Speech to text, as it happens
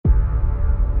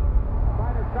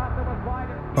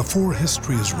Before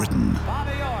history is written,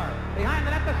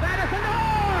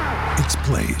 it's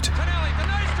played.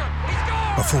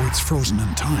 Before it's frozen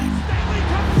in time,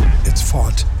 it's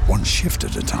fought one shift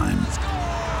at a time.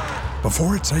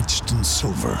 Before it's etched in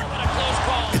silver,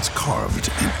 it's carved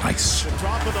in ice.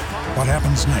 What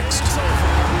happens next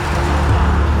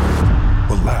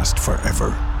will last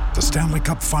forever. The Stanley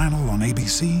Cup Final on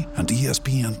ABC and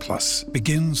ESPN Plus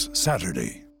begins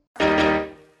Saturday.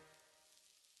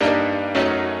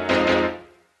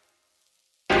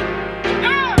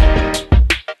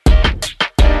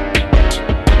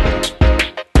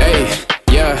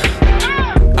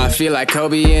 Feel like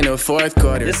Kobe in the fourth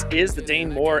quarter. This is the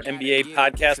Dane Moore NBA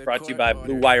podcast brought to you by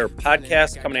Blue Wire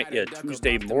Podcast, coming at you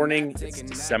Tuesday morning. It's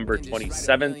December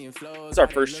 27th. It's our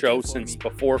first show since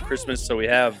before Christmas, so we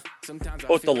have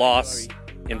both the loss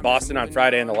in Boston on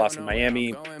Friday and the loss in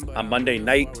Miami on Monday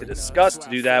night to discuss. To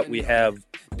do that, we have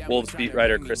Wolves beat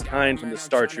writer Chris Hine from the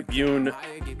Star Tribune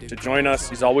to join us.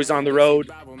 He's always on the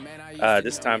road,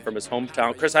 this time from his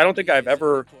hometown. Chris, I don't think I've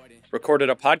ever recorded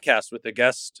a podcast with a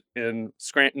guest in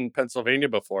Scranton, Pennsylvania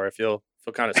before. I feel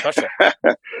kind of special.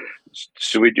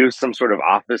 Should we do some sort of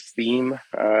office theme?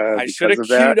 I should have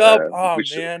queued up.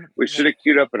 We should have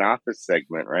queued up an office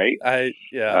segment, right?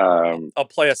 I'll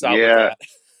play us out with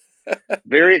that.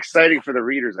 Very exciting for the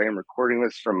readers. I am recording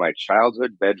this from my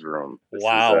childhood bedroom.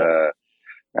 Wow.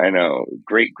 I know.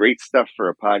 Great stuff for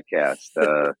a podcast.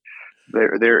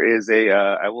 There is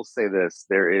I will say this,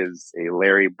 there is a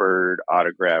Larry Bird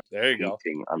autograph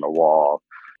painting on the wall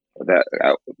that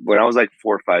when I was like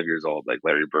 4 or 5 years old, like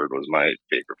Larry Bird was my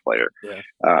favorite player. Yeah.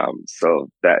 So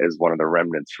that is one of the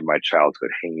remnants from my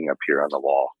childhood hanging up here on the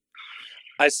wall.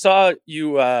 I saw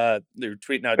you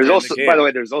tweeting out. By the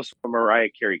way, there's also a Mariah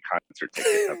Carey concert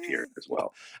ticket up here as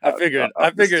well. I figured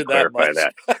that much.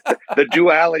 That. The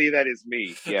duality that is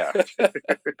me. Yeah.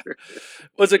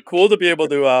 Was it cool to be able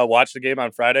to watch the game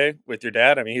on Friday with your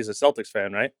dad? I mean, he's a Celtics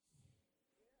fan, right?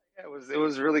 Yeah, it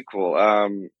was really cool.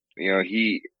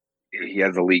 He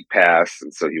has a league pass,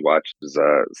 and so he watches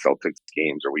Celtics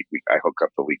games, or I hook up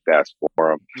the league pass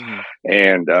for him. Mm-hmm.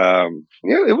 And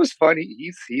it was fun.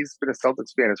 He's been a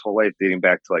Celtics fan his whole life, dating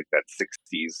back to like that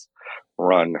 '60s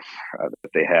run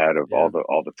that they had of all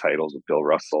the titles with Bill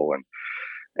Russell,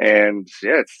 and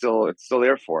it's still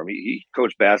there for him. He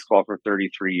coached basketball for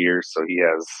 33 years, so he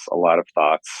has a lot of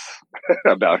thoughts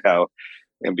about how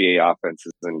NBA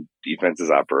offenses and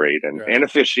defenses operate, and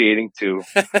officiating too.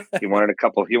 He wanted a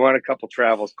couple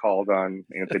travels called on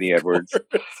Anthony Edwards.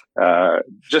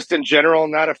 Just in general,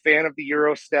 not a fan of the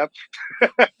Euro step.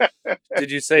 Did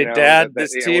you say, Dad,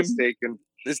 this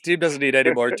team doesn't need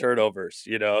any more turnovers,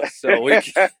 so we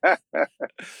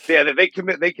they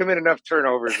commit enough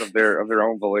turnovers of their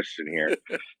own volition here.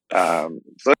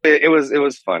 So it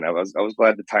was fun. I was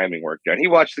glad the timing worked out. He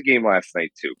watched the game last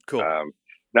night too. Cool.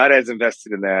 Not as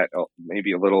invested in that,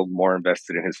 maybe a little more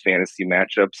invested in his fantasy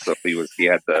matchups. So he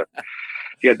had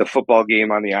the football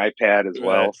game on the iPad as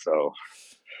well. Right. So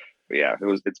yeah,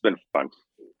 it's been fun.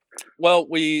 Well,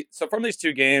 from these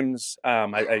two games,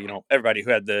 everybody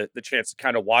who had the chance to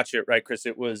kind of watch it, right, Chris,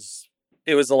 it was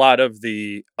a lot of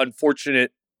the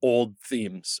unfortunate old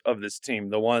themes of this team,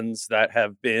 the ones that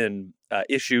have been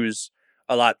issues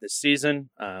a lot this season,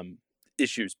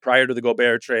 issues prior to the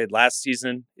Gobert trade last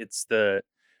season. It's the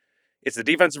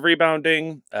defensive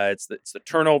rebounding, it's the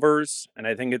turnovers, and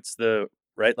I think it's the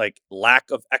lack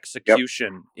of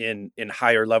execution in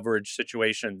higher leverage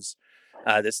situations.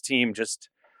 This team just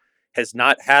has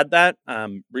not had that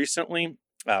recently,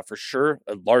 for sure.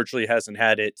 It largely hasn't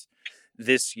had it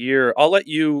this year. I'll let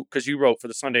you, because you wrote for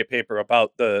the Sunday paper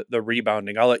about the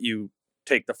rebounding, I'll let you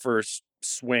take the first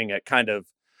swing at kind of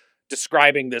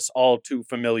describing this all too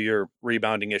familiar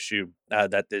rebounding issue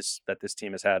that this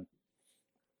team has had.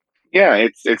 Yeah,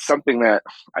 it's something that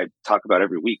I talk about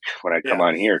every week when I come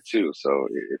on here too. So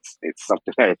it's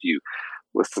something that if you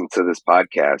listen to this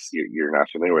podcast, you're not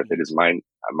familiar with. It is my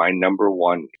number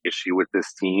one issue with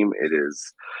this team. It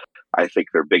is, I think,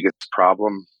 their biggest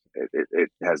problem. It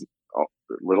has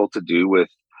little to do with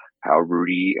how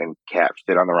Rudy and Cat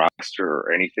fit on the roster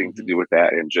or anything to do with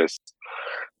that, and just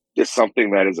is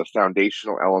something that is a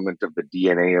foundational element of the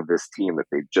DNA of this team, that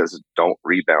they just don't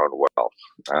rebound well.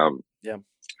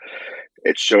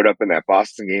 It showed up in that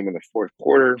Boston game in the fourth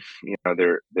quarter.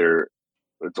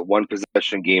 It's a one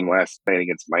possession game last night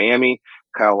against Miami.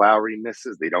 Kyle Lowry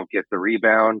misses. They don't get the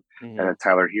rebound. And then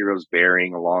Tyler Hero's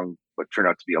burying along what turned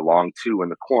out to be a long two in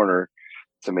the corner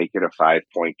to make it a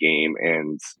 5-point game.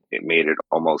 And it made it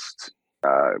almost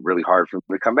really hard for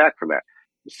them to come back from that.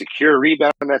 Secure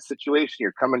rebound in that situation.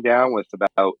 You're coming down with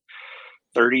about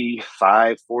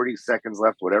 35, 40 seconds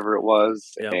left, whatever it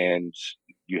was, Yeah. and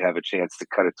you have a chance to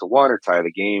cut it to one or tie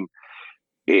the game.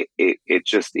 It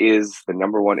just is the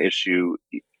number one issue.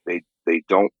 They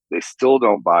still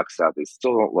don't box out. They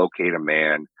still don't locate a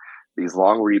man. These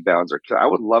long rebounds are. I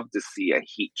would love to see a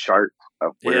heat chart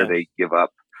of where they give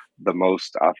up the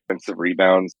most offensive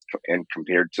rebounds and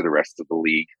compared to the rest of the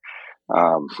league.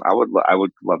 I would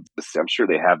love to see. I'm sure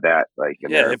they have that like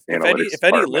in their analytics. If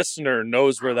any listener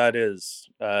knows where that is,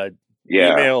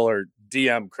 email or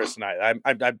DM Chris and I.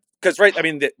 I'm because right. I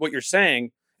mean, what you're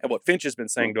saying and what Finch has been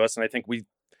saying to us, and I think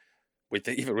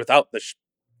even without the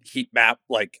heat map,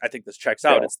 like I think this checks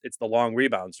out. It's the long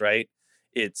rebounds, right?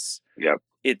 It's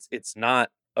not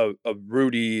a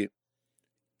Rudy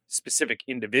specific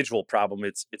individual problem.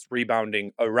 It's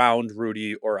rebounding around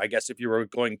Rudy, or I guess if you were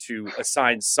going to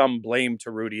assign some blame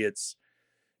to Rudy, it's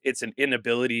an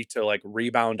inability to like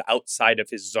rebound outside of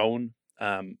his zone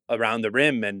around the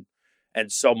rim,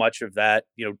 and so much of that,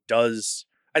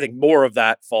 I think more of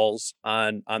that falls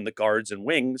on the guards and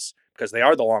wings because they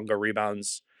are the longer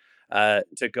rebounds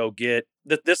to go get.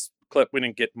 This clip, we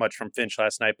didn't get much from Finch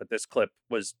last night, but this clip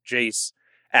was Jace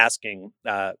asking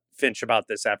Finch about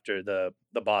this after the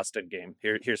Boston game.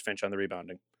 Here's Finch on the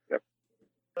rebounding. Yep.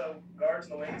 The guards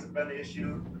and the wings have been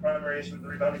the primary issue with the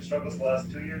rebounding struggles the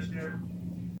last 2 years here.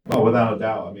 Oh, without a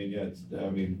doubt. I mean,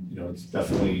 it's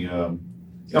definitely,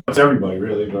 it's everybody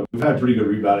really, but we've had pretty good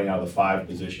rebounding out of the 5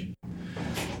 position.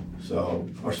 So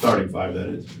our starting 5, that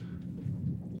is.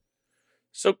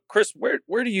 So Chris,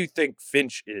 where do you think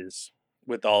Finch is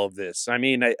with all of this? I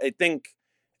mean, I think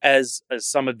as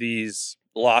some of these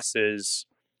losses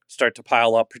start to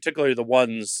pile up, particularly the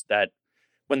ones that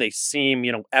when they seem,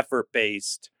 effort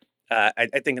based, I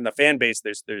think in the fan base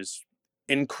there's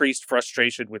increased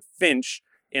frustration with Finch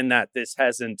in that these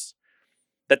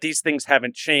things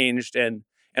haven't changed, and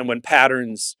when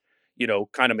patterns,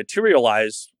 kind of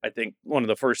materialize, I think one of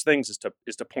the first things is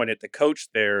to point at the coach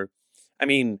there. I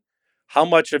mean, how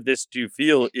much of this do you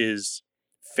feel is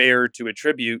fair to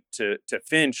attribute to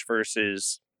Finch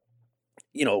versus,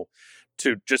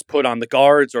 to just put on the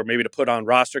guards or maybe to put on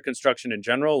roster construction in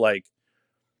general? Like,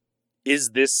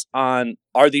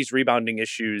 are these rebounding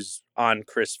issues on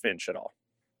Chris Finch at all?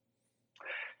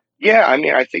 Yeah, I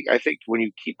mean, I think when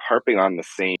you keep harping on the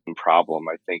same problem,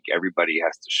 I think everybody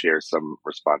has to share some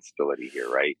responsibility here,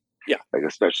 right? Yeah. Like,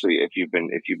 especially if you've been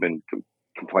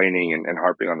complaining and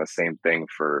harping on the same thing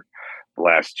for the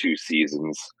last 2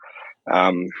 seasons.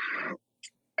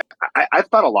 I've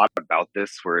thought a lot about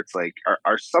this, where it's like,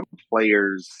 are some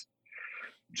players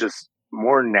just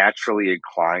more naturally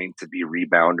inclined to be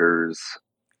rebounders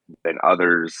than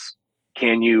others?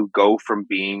 Can you go from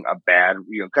being a bad,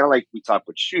 kind of like we talked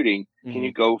with shooting, can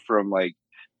you go from like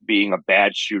being a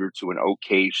bad shooter to an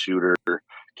okay shooter?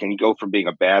 Can you go from being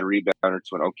a bad rebounder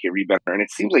to an okay rebounder? And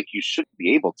it seems like you should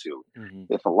be able to,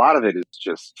 if a lot of it is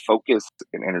just focus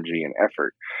and energy and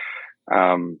effort.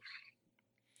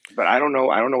 But I don't know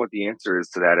what the answer is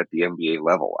to that at the NBA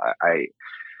level.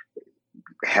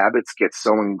 Habits get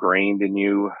so ingrained in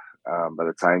you by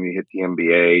the time you hit the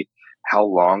NBA. How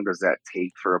long does that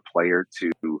take for a player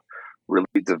to really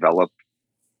develop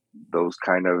those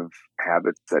kind of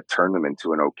habits that turn them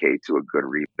into an okay to a good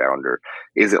rebounder?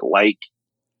 Is it like,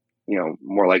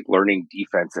 more like learning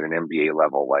defense at an NBA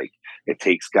level? Like, it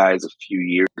takes guys a few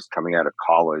years coming out of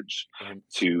college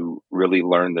to really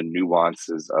learn the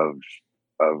nuances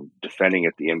of defending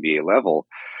at the NBA level.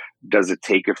 Does it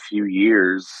take a few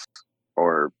years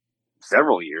or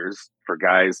several years for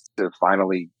guys to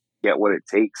finally get what it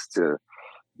takes to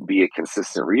be a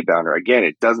consistent rebounder? Again,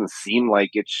 it doesn't seem like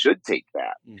it should take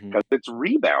that, because it's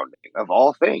rebounding of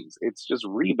all things. It's just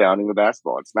rebounding the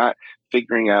basketball. It's not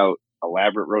figuring out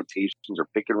elaborate rotations or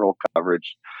pick and roll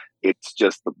coverage. It's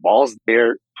just the ball's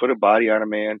there, put a body on a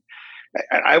man.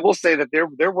 I will say that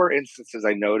there were instances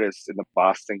I noticed in the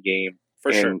Boston game,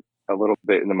 for sure, a little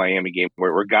bit in the Miami game,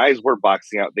 where guys were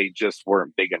boxing out. They just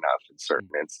weren't big enough in certain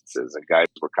instances, and guys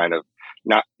were kind of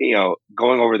not,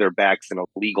 going over their backs in a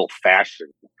legal fashion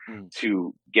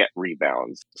to get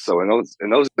rebounds. So in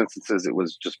those instances, it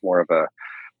was just more of a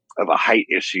height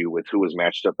issue with who was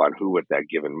matched up on who at that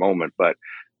given moment. But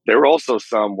there were also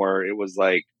some where it was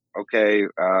like, okay,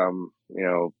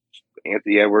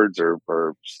 Anthony Edwards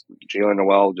or Jalen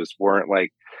Noel just weren't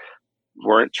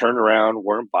turned around,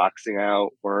 weren't boxing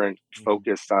out, weren't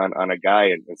focused on a guy,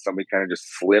 and somebody kind of just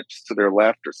slips to their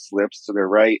left or slips to their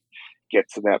right,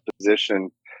 gets in that position,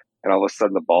 and all of a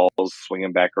sudden the ball's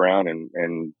swinging back around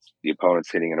and the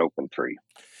opponent's hitting an open 3.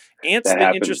 Ant's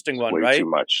the interesting one, right? Too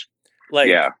much.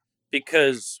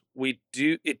 Because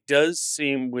it does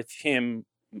seem with him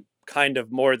kind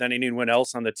of more than anyone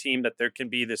else on the team that there can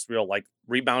be this real like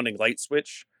rebounding light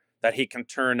switch that he can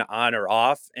turn on or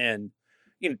off. And,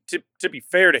 to be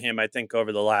fair to him, I think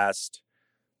over the last,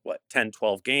 10,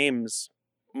 12 games,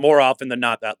 more often than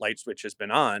not, that light switch has been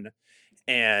on.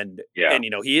 And, Yeah. and,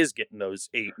 he is getting those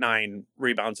 8, 9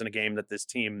 rebounds in a game that this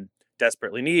team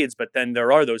desperately needs. But then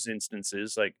there are those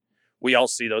instances, like we all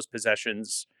see those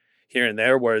possessions here and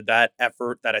there where that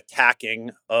effort, that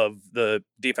attacking of the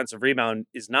defensive rebound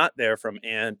is not there from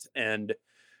Ant. And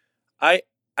I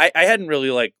I hadn't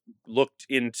really like looked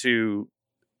into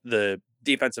the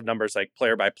defensive numbers like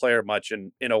player by player much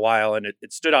in a while, and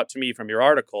it stood out to me from your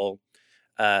article.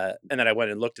 And then I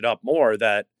went and looked it up more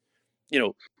that, you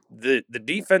know, the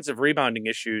defensive rebounding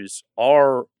issues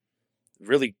are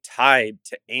really tied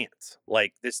to Ant.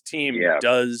 Like this team Yeah.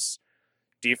 does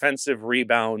defensive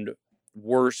rebound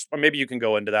worse, or maybe you can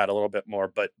go into that a little bit more,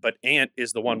 but Ant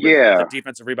is the one where Yeah. the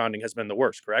defensive rebounding has been the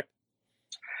worst, correct?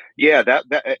 Yeah,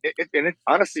 and it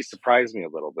honestly surprised me a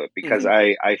little bit because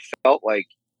I felt like,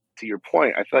 to your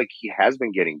point, I feel like he has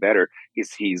been getting better.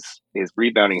 His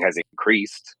rebounding has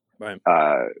increased Right.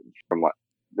 From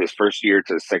this first year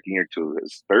to second year to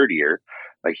his third year.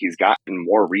 Like he's gotten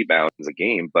more rebounds a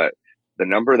game, but the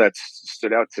number that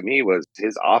stood out to me was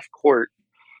his off court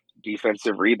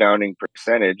defensive rebounding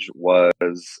percentage was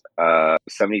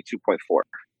 72.4.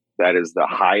 That is the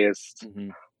highest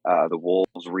the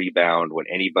Wolves rebound when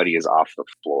anybody is off the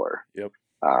floor. Yep.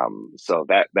 So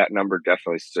that number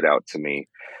definitely stood out to me.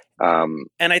 And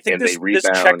I think this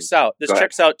checks out. This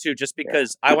checks out too, just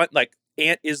because I went like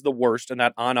Ant is the worst in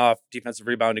that on-off defensive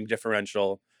rebounding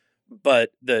differential, but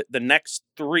the next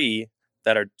three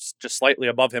that are just slightly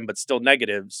above him but still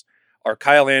negatives are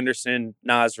Kyle Anderson,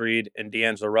 Naz Reid, and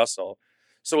D'Angelo Russell.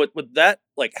 So what that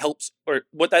like helps, or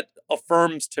what that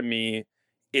affirms to me,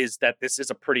 is that this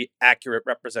is a pretty accurate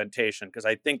representation, because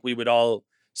I think we would all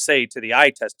say to the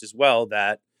eye test as well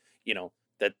that,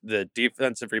 that the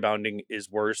defensive rebounding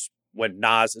is worse when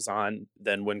Naz is on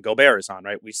than when Gobert is on,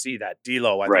 right? We see that.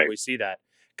 D'Lo, I think we see that.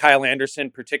 Kyle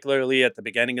Anderson, particularly at the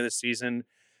beginning of the season,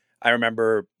 I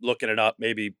remember looking it up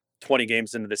maybe 20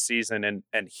 games into the season, and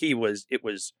it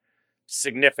was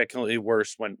significantly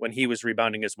worse when he was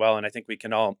rebounding as well. And I think we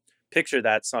can all picture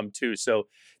that some too. So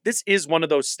this is one of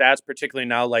those stats, particularly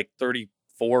now, like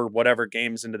 34 whatever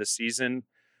games into the season.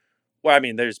 Well, I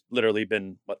mean, there's literally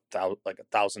been like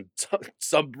 1,000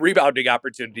 some rebounding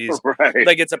opportunities. Right.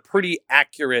 Like it's a pretty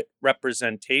accurate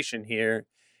representation here.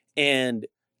 And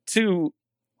to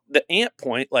the Ant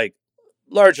point, like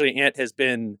largely Ant has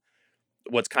been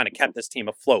what's kind of kept this team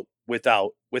afloat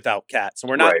without Cat. So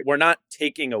we're not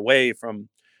taking away from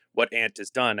what Ant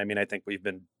has done. I mean, I think we've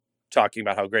been talking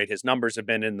about how great his numbers have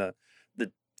been in the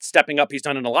stepping up he's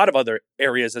done in a lot of other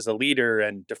areas as a leader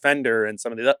and defender and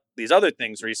some of these other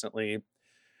things recently.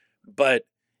 But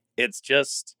it's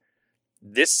just,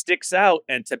 this sticks out.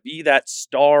 And to be that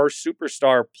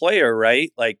superstar player,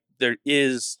 right? Like there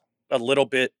is a little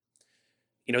bit,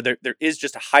 there is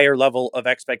just a higher level of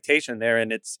expectation there.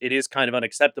 And it is kind of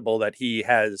unacceptable that he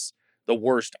has the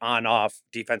worst on-off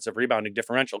defensive rebounding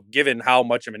differential, given how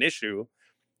much of an issue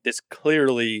this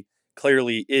clearly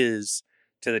is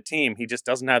to the team. He just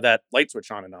doesn't have that light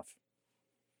switch on enough.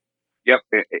 Yep.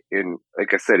 And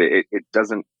like I said, it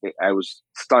doesn't, I was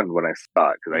stunned when I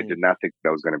saw it because I did not think that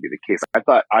was going to be the case. I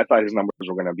thought his numbers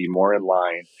were going to be more in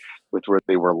line with where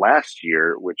they were last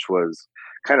year, which was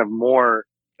kind of more,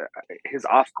 his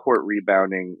off-court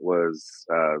rebounding was,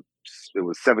 it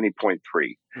was 70.3%,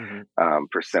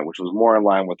 which was more in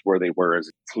line with where they were as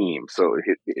a team. So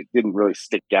it didn't really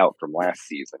stick out from last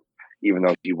season, even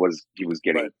though he was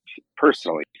getting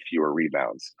personally fewer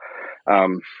rebounds.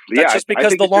 That's just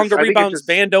because the longer rebounds,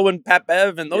 Vando and Pat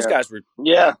Bev and those guys were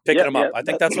picking them up. I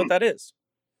think that's what that is.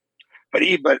 But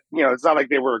it's not like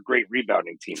they were a great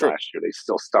rebounding team last year. They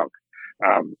still stunk.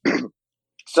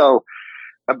 So,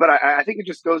 but I think it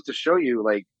just goes to show you,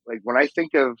 like when I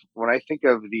think of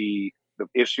the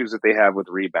issues that they have with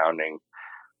rebounding,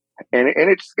 and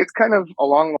it's kind of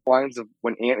along the lines of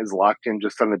when Ant is locked in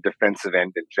just on the defensive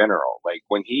end in general. Like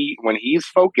when he's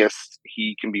focused,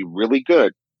 he can be really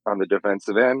good on the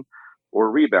defensive end or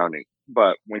rebounding.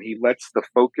 But when he lets the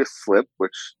focus slip,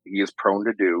 which he is prone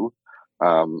to do,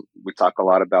 we talk a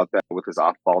lot about that with his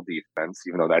off-ball defense,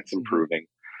 even though that's improving.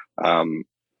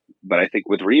 But I think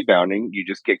with rebounding, you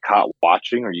just get caught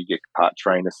watching, or you get caught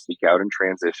trying to sneak out in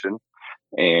transition.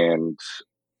 And,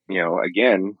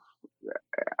 again,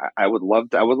 I would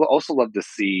also love to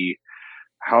see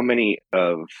how many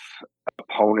of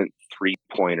opponent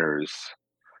 3-pointers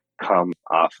come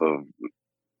off of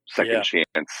second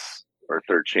chance or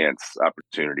third chance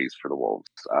opportunities for the Wolves.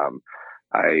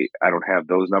 I don't have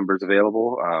those numbers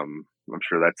available. I'm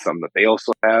sure that's something that they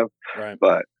also have, Right.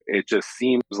 but it just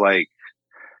seems like,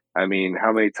 I mean,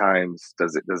 how many times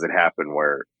does it happen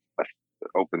where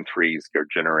open threes are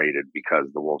generated because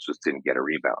the Wolves just didn't get a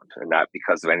rebound and not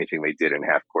because of anything they did in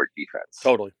half court defense?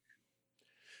 Totally.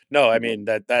 No, I mean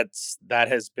that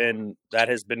has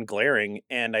been glaring,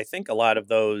 and I think a lot of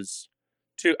those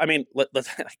too. I mean, let's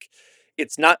like,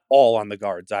 it's not all on the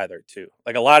guards either. Too,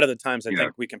 like a lot of the times, I Yeah.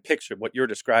 think we can picture what you're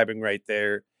describing right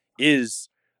there is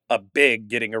a big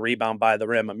getting a rebound by the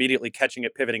rim, immediately catching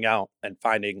it, pivoting out, and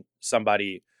finding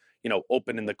somebody,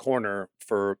 open in the corner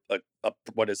for a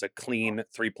what is a clean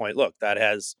 3-point look.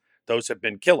 Those have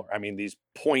been killer. I mean, these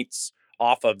points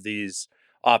off of these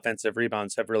offensive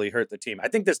rebounds have really hurt the team. I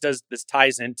think this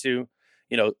ties into,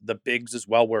 the bigs as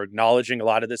well. We're acknowledging a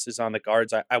lot of this is on the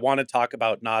guards. I want to talk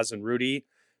about Naz and Rudy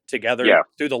together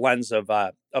through the lens of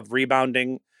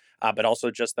rebounding, but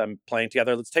also just them playing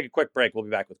together. Let's take a quick break. We'll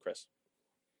be back with Chris.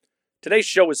 Today's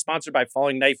show is sponsored by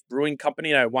Falling Knife Brewing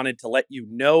Company, and I wanted to let you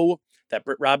know that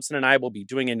Britt Robson and I will be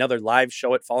doing another live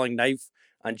show at Falling Knife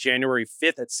on January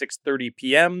 5th at 6:30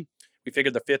 p.m. We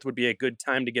figured the 5th would be a good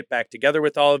time to get back together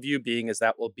with all of you, being as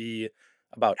that will be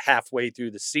about halfway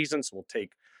through the season. So we'll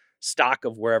take stock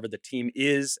of wherever the team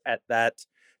is at that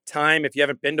time. If you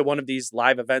haven't been to one of these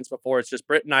live events before, it's just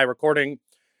Britt and I recording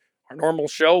our normal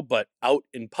show, but out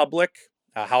in public.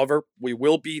 However, we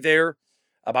will be there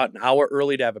about an hour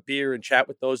early to have a beer and chat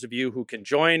with those of you who can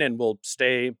join, and we'll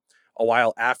stay a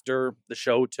while after the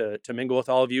show to mingle with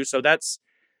all of you. So that's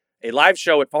a live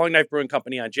show at Falling Knife Brewing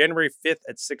Company on January 5th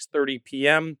at 6:30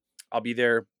 p.m. I'll be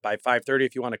there by 5:30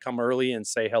 if you want to come early and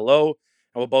say hello.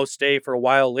 And we'll both stay for a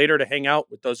while later to hang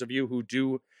out with those of you who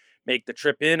do make the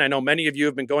trip in. I know many of you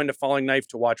have been going to Falling Knife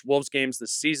to watch Wolves games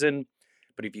this season,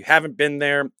 but if you haven't been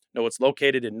there, know it's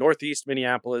located in Northeast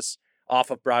Minneapolis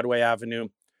off of Broadway Avenue.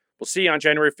 We'll see you on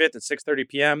January 5th at 6:30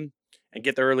 p.m. and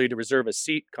get there early to reserve a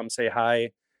seat. Come say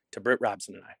hi to Britt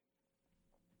Robson and I.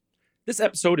 This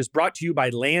episode is brought to you by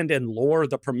Land & Lore,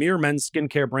 the premier men's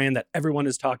skincare brand that everyone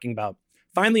is talking about.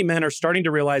 Finally, men are starting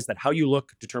to realize that how you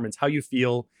look determines how you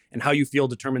feel, and how you feel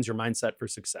determines your mindset for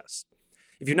success.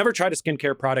 If you've never tried a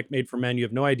skincare product made for men, you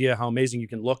have no idea how amazing you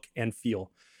can look and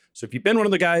feel. So if you've been one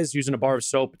of the guys using a bar of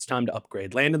soap, it's time to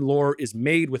upgrade. Land & Lore is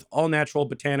made with all natural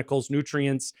botanicals,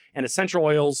 nutrients, and essential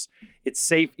oils. It's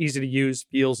safe, easy to use,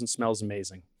 feels and smells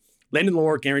amazing. Land &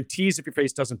 Lore guarantees if your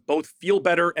face doesn't both feel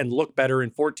better and look better in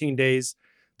 14 days,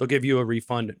 they'll give you a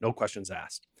refund, no questions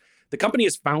asked. The company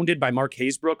is founded by Mark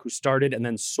Haysbrook, who started and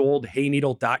then sold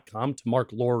HeyNeedle.com to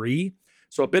Mark Loree.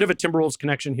 So a bit of a Timberwolves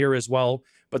connection here as well.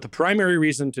 But the primary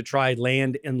reason to try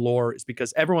Land & Lore is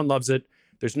because everyone loves it.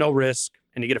 There's no risk,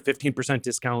 and you get a 15%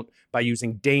 discount by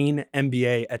using Dane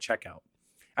MBA at checkout.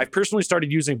 I've personally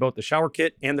started using both the shower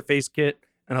kit and the face kit,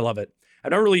 and I love it.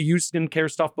 I've never really used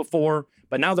skincare stuff before,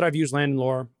 but now that I've used Land &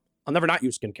 Lore, I'll never not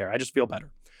use skincare. I just feel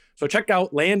better. So check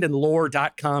out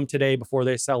landandlore.com today before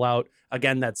they sell out.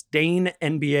 Again, that's Dane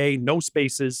NBA, no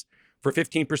spaces, for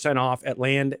 15% off at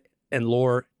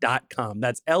landandlore.com.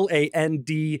 That's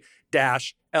LAND-LORE.com.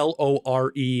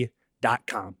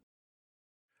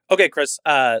 Okay, Chris,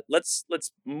 let's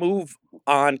move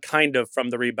on kind of from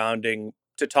the rebounding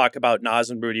to talk about Naz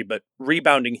and Rudy, but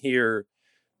rebounding here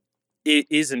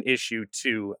is an issue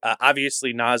too.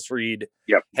 Obviously, Naz Reid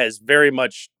has very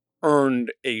much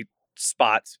earned a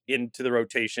spot into the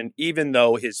rotation, even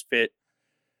though his fit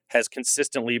has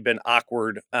consistently been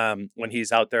awkward when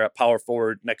he's out there at power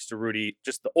forward next to Rudy.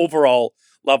 Just the overall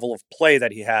level of play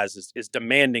that he has is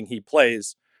demanding he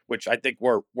plays, which I think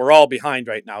we're all behind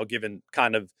right now, given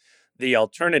kind of the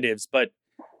alternatives. But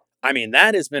I mean,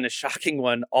 that has been a shocking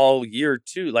one all year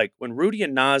too. Like when Rudy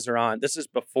and Naz are on, this is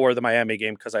before the Miami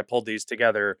game because I pulled these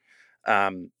together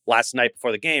last night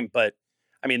before the game. But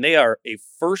I mean, they are a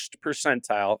first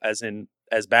percentile, as in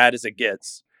as bad as it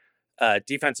gets,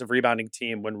 defensive rebounding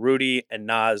team when Rudy and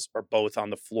Naz are both on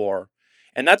the floor.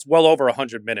 And that's well over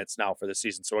 100 minutes now for the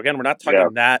season. So again, we're not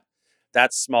talking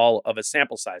that small of a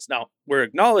sample size. Now, we're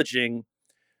acknowledging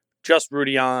just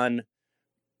Rudy on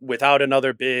without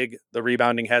another big, the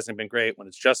rebounding hasn't been great. When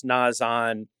it's just Naz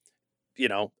on,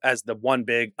 as the one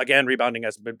big, again, rebounding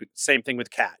has been same thing with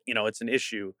Cat. It's an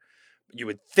issue. You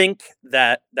would think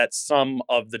that some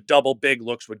of the double big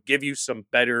looks would give you some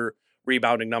better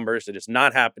rebounding numbers. It is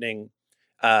not happening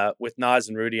with Naz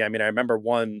and Rudy. I mean, I remember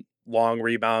one long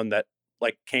rebound that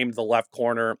came to the left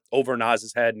corner over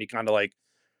Naz's head, and he kind of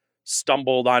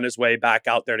stumbled on his way back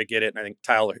out there to get it. And I think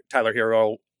Tyler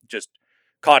Hero just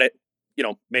caught it,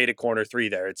 made a corner three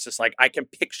there. It's just I can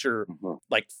picture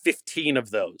 15 of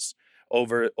those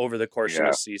over the course of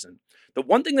the season. The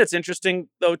one thing that's interesting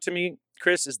though to me,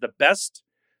 Chris, is the best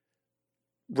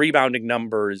rebounding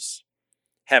numbers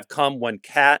have come when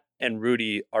Cat and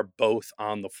Rudy are both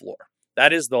on the floor.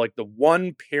 That is the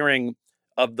one pairing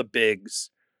of the bigs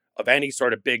of any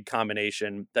sort of big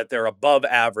combination that they're above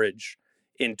average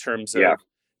in terms of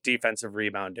defensive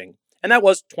rebounding. And that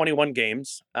was 21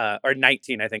 games, or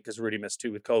 19, I think, because Rudy missed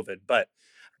 2 with COVID. But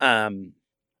I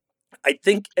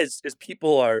think as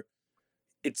people are,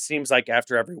 it seems like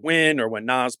after every win or when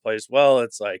Nas plays well,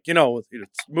 it's like, let's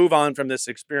move on from this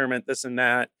experiment, this and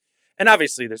that. And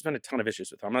obviously there's been a ton of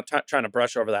issues with him. I'm not trying to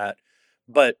brush over that.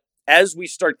 But as we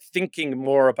start thinking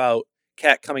more about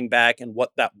Cat coming back and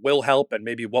what that will help and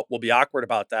maybe what will be awkward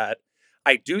about that,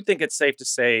 I do think it's safe to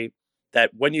say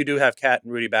that when you do have Cat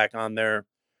and Rudy back on there,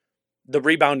 the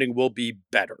rebounding will be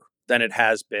better than it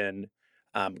has been.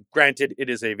 Granted,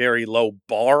 it is a very low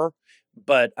bar,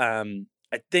 but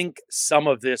I think some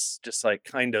of this just like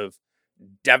kind of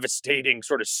devastating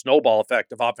sort of snowball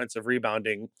effect of offensive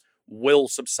rebounding will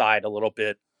subside a little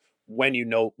bit when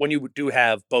you do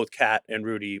have both Cat and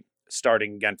Rudy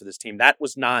starting again for this team. That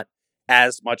was not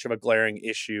as much of a glaring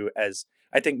issue as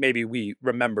I think maybe we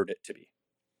remembered it to be.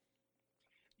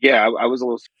 Yeah, I was a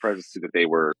little surprised to see that they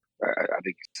were, I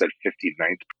think you said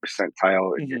 59th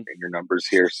percentile in your numbers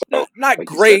here. So not like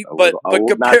great, said, but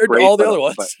compared to all the other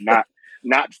ones, but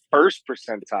not first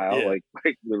percentile like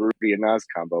the Rudy and Nas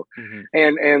combo.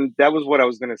 Mm-hmm. And that was what I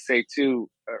was going to say too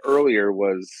earlier,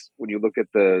 was when you look at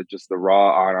the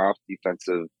raw on-off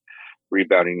defensive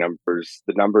rebounding numbers,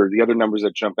 the other numbers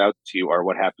that jump out to you are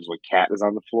what happens when Cat is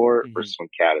on the floor versus when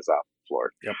Cat is off the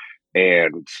floor. Yep.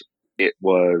 And it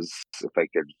was, if I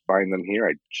could find them here,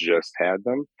 I just had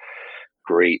them.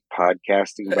 Great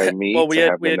podcasting by me. Well, we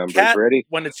had numbers Cat ready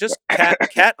when it's just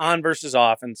Cat on versus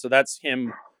off, and so that's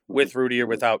him with Rudy or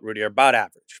without Rudy, are about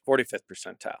average, 45th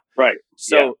percentile. Right.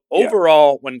 So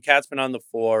overall, when Cat's been on the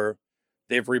floor,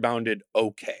 they've rebounded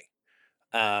okay.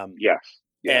 Yes.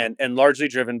 Yeah. And largely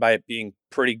driven by it being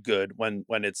pretty good when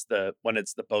it's the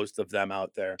both of them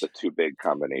out there. The two big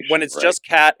combination. When it's just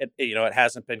Cat, it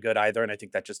hasn't been good either, and I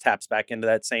think that just taps back into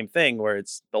that same thing where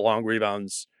it's the long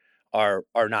rebounds are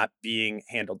not being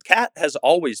handled. Cat has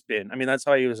always been. I mean, that's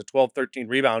how he was a 12, 13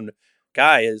 rebound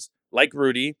guy. Is like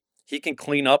Rudy, he can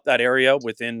clean up that area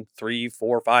within 3,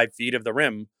 4, 5 feet of the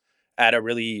rim at a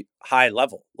really high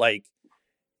level. Like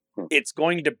it's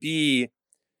going to be.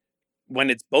 When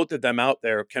it's both of them out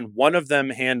there, can one of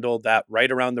them handle that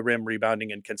right around the rim rebounding?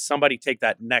 And can somebody take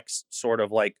that next sort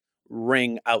of like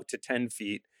ring out to 10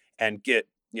 feet and get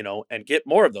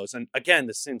more of those? And again,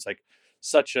 this seems like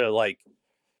such a, like,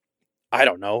 I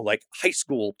don't know, like high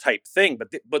school type thing.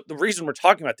 But the reason we're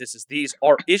talking about this is these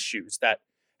are issues that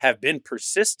have been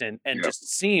persistent and just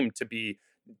seem to be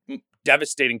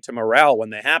devastating to morale when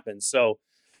they happen. So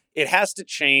it has to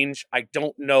change. I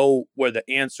don't know where the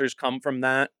answers come from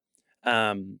that.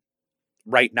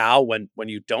 Right now when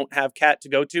you don't have Cat to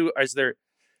go to, is there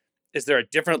a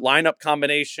different lineup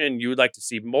combination you would like to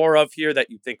see more of here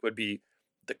that you think would be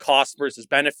the cost versus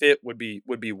benefit would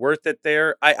be worth it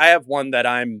there? I have one that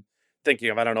I'm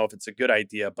thinking of. I don't know if it's a good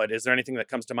idea, but is there anything that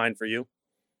comes to mind for you?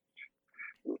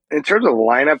 In terms of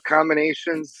lineup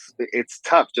combinations, it's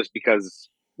tough just because,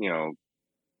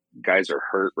 guys are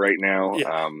hurt right now.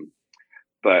 Yeah.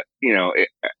 But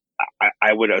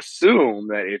I would assume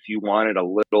that if you wanted a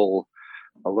little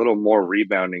more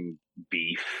rebounding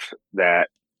beef, that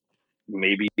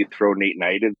maybe you throw Nate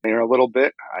Knight in there a little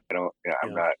bit.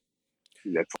 I'm not.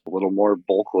 That's a little more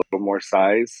bulk, a little more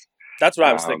size. That's what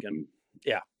I was thinking.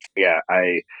 Yeah.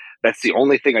 That's the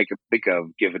only thing I could think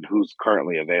of, given who's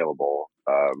currently available.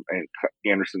 And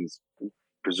Anderson's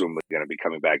presumably going to be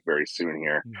coming back very soon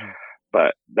here. Mm-hmm.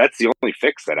 But that's the only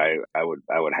fix that I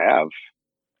would have.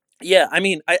 Yeah, I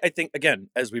mean, I think,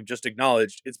 again, as we've just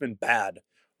acknowledged, it's been bad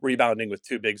rebounding with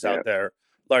two bigs out there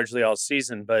largely all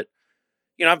season. But,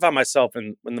 I found myself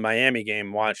in the Miami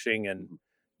game watching, and,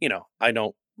 I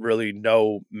don't really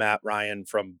know Matt Ryan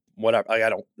from whatever. Like, I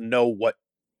don't know what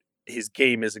his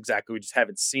game is exactly. We just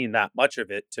haven't seen that much of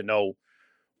it to know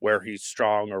where he's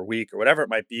strong or weak or whatever it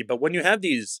might be. But when you have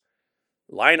these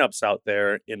lineups out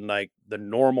there in, like, the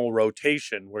normal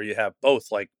rotation where you have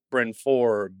both, like, Bryn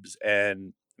Forbes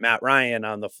and Matt Ryan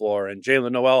on the floor and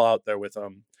Jalen Noel out there with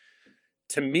them,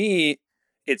 to me,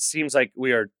 it seems like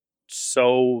we are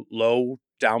so low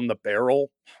down the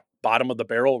barrel, bottom of the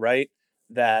barrel, right,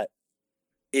 that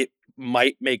it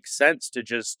might make sense to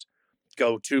just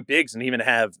go two bigs and even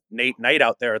have Nate Knight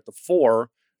out there at the 4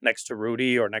 next to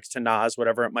Rudy or next to Nas,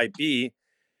 whatever it might be,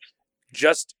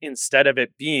 just instead of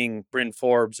it being Bryn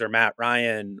Forbes or Matt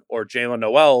Ryan or Jalen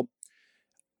Noel.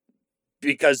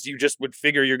 because you just would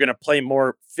figure you're going to play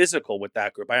more physical with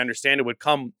that group. I understand it would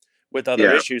come with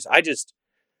other issues.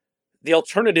 The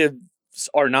alternatives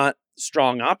are not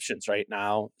strong options right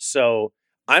now. So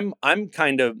I'm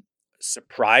kind of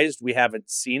surprised we haven't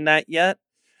seen that yet.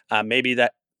 Maybe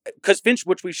that because Finch,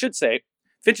 which we should say,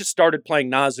 Finch has started playing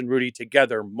Nas and Rudy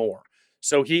together more.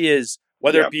 So he is,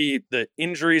 whether it be the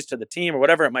injuries to the team or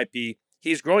whatever it might be,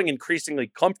 he's growing increasingly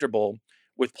comfortable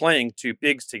with playing two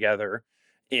bigs together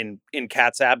in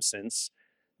Cat's absence.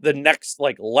 The next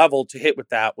level to hit with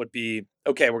that would be,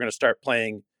 okay, we're going to start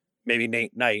playing maybe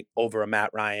Nate Knight over a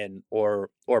Matt Ryan or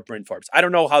Bryn Forbes. I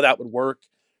don't know how that would work.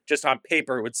 Just on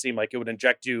paper, it would seem like it would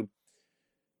inject you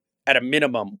at a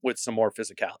minimum with some more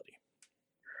physicality.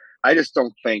 I just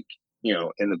don't think,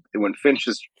 when Finch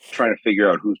is trying to figure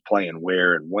out who's playing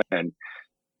where and when,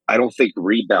 I don't think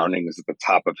rebounding is at the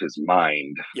top of his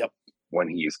mind. Yep. When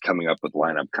he's coming up with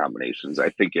lineup combinations.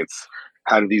 I think it's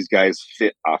how do these guys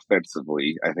fit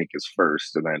offensively, I think is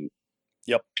first. And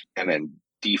then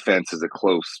defense is a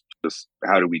close, just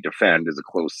how do we defend is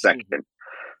a close second.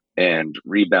 Mm-hmm. And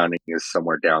rebounding is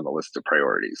somewhere down the list of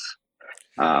priorities.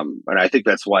 And I think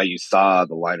that's why you saw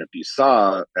the lineup you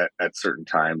saw at certain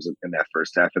times in that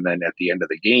first half. And then at the end of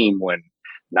the game when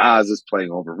Nas is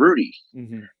playing over Rudy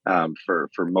for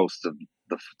most of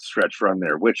the stretch run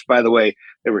there, which, by the way,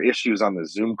 there were issues on the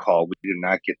Zoom call. We did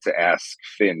not get to ask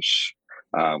Finch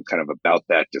kind of about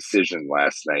that decision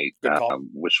last night,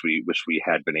 which we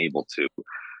had been able to.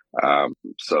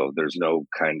 So there's no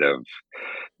kind of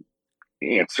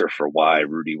answer for why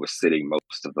Rudy was sitting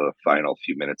most of the final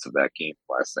few minutes of that game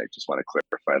last night. Just want to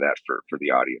clarify that for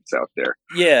the audience out there.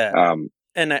 Yeah.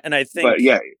 And I think,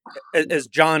 as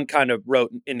John kind of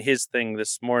wrote in his thing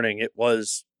this morning, it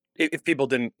was, if people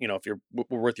didn't, if you're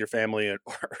with your family or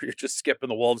you're just skipping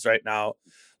the Wolves right now,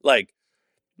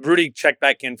 Rudy checked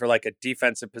back in for a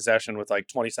defensive possession with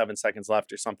 27 seconds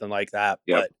left or something like that.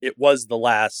 Yep. But it was the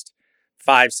last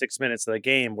 5-6 minutes of the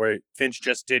game where Finch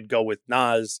just did go with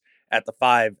Nas at the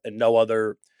 5 and no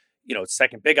other,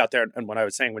 second big out there. And when I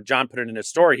was saying, when John put it in his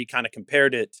story, he kind of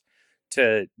compared it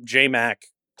to J-Mac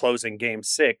closing game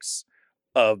 6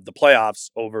 of the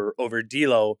playoffs over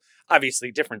D'Lo.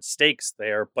 Obviously different stakes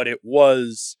there, but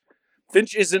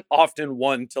Finch isn't often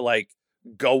one to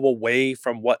go away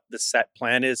from what the set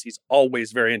plan is. He's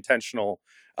always very intentional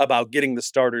about getting the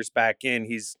starters back in.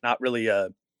 He's not really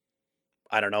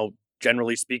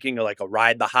generally speaking, a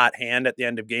ride the hot hand at the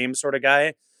end of games sort of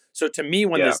guy. So to me,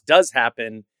 when this does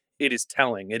happen, it is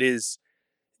telling. As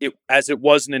it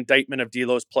was an indictment of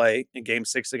D'Lo's play in game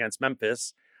 6 against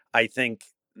Memphis. I think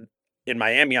in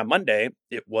Miami on Monday,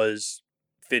 it was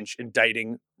Finch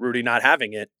indicting Rudy not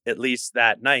having it, at least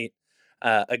that night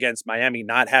against Miami,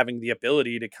 not having the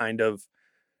ability to kind of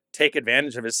take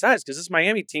advantage of his size. Because this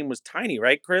Miami team was tiny,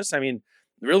 right, Chris? I mean,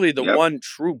 really the one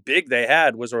true big they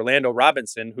had was Orlando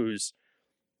Robinson, who's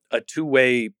a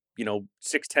two-way, 6'10",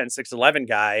 6'11"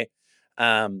 guy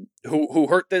who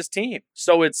hurt this team.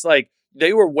 So it's the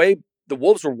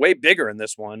Wolves were way bigger in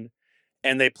this one.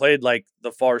 And they played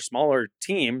the far smaller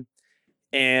team.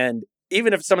 And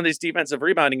even if some of these defensive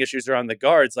rebounding issues are on the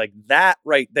guards, that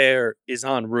right there is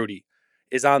on Rudy,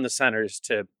 is on the centers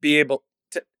to be able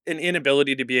to, an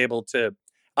inability to be able to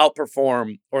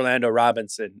outperform Orlando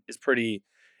Robinson is pretty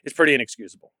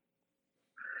inexcusable.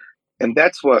 And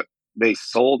that's what they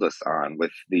sold us on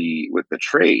with the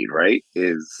trade, right?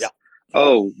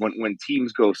 When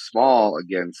teams go small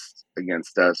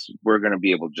against us, we're going to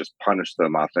be able to just punish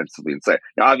them offensively and say,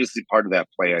 now, obviously part of that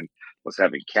plan was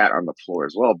having Cat on the floor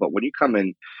as well. But when you come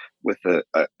in with an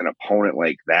opponent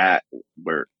like that,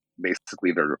 where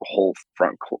basically their whole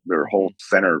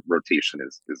center rotation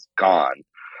is gone,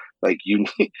 you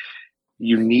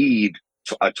need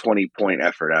a 20-point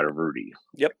effort out of Rudy.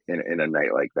 Yep. In a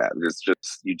night like that,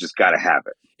 you just got to have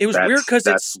it. It was weird because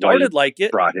it started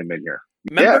it brought him in here.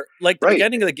 Remember, the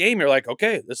beginning of the game, you're like,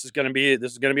 okay, this is gonna be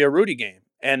a Rudy game,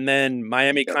 and then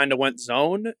Miami kind of went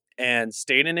zone and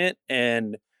stayed in it,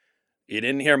 and you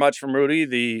didn't hear much from Rudy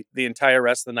the entire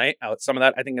rest of the night. Some of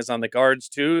that I think is on the guards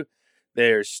too.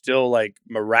 They're still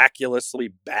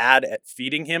miraculously bad at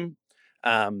feeding him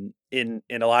in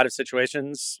a lot of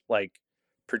situations,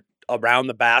 around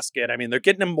the basket. I mean, they're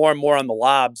getting him more and more on the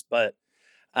lobs, but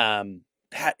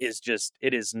that is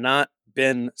it has not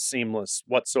been seamless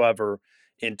whatsoever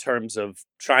in terms of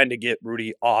trying to get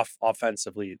Rudy off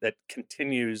offensively. That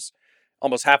continues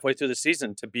almost halfway through the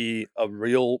season to be a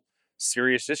real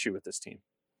serious issue with this team.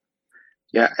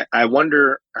 Yeah, I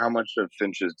wonder how much of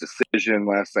Finch's decision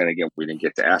last night, again, we didn't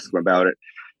get to ask him about it,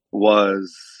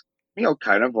 was,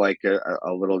 kind of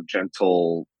a little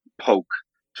gentle poke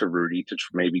to Rudy to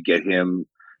maybe get him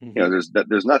You know,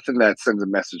 there's nothing that sends a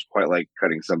message quite like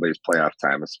cutting somebody's playoff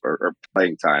time or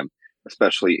playing time,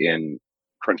 especially in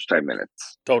crunch time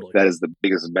minutes. Totally. That is the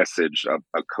biggest message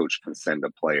a coach can send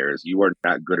to players. You are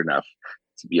not good enough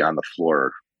to be on the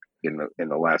floor in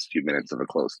the last few minutes of a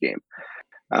close game.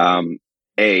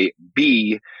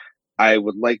 B, I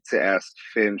would like to ask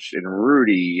Finch and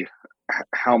Rudy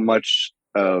how much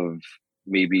of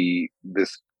maybe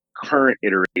this current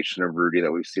iteration of Rudy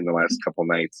that we've seen the last couple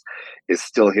nights is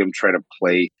still him trying to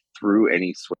play through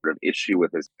any sort of issue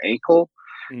with his ankle.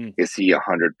 Is he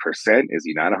 100%? Is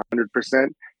he not 100%?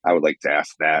 I would like to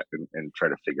ask that and try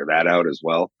to figure that out as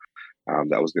well.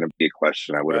 That was going to be a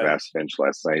question I would have asked Finch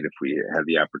last night if we had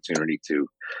the opportunity to.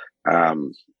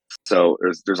 So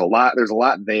there's a lot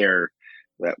there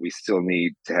that we still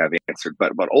need to have answered.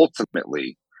 But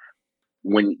ultimately,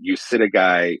 when you sit a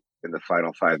guy in the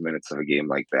final 5 minutes of a game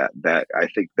like that I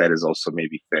think that is also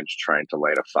maybe Finch trying to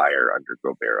light a fire under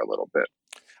Gobert a little bit.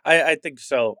 I think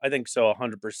so.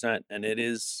 100%. And it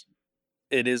is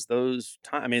those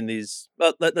time. I mean,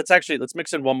 let's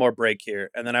mix in one more break here.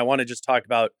 And then I want to just talk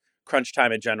about crunch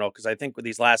time in general, because I think with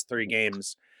these last 3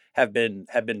 games have been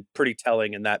pretty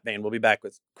telling in that vein. We'll be back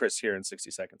with Chris here in 60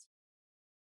 seconds.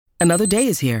 Another day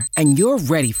is here, and you're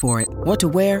ready for it. What to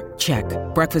wear? Check.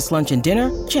 Breakfast, lunch, and dinner?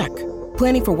 Check.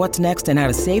 Planning for what's next and how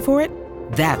to save for it?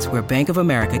 That's where Bank of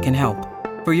America can help.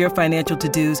 For your financial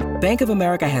to-dos, Bank of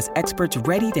America has experts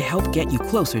ready to help get you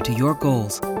closer to your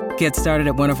goals. Get started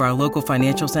at one of our local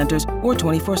financial centers or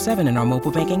 24/7 in our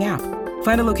mobile banking app.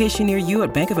 Find a location near you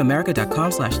at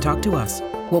bankofamerica.com/talktous.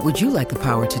 What would you like the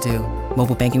power to do?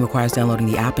 Mobile banking requires downloading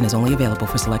the app and is only available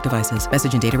for select devices.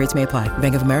 Message and data rates may apply.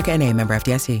 Bank of America N.A., member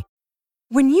FDIC.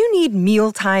 When you need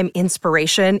mealtime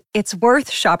inspiration, it's worth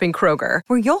shopping Kroger,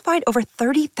 where you'll find over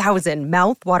 30,000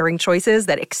 mouth-watering choices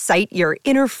that excite your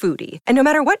inner foodie. And no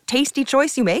matter what tasty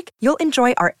choice you make, you'll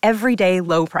enjoy our everyday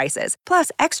low prices,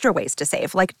 plus extra ways to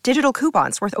save, like digital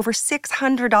coupons worth over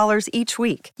 $600 each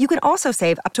week. You can also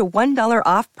save up to $1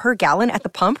 off per gallon at the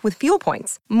pump with fuel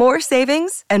points. More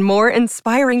savings and more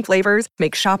inspiring flavors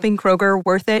make shopping Kroger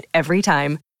worth it every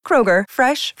time. Kroger,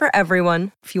 fresh for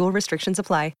everyone. Fuel restrictions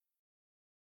apply.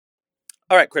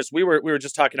 All right, Chris, we were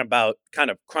just talking about kind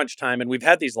of crunch time, and we've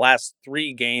had these last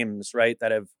 3 games, right, that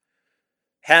have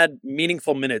had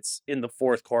meaningful minutes in the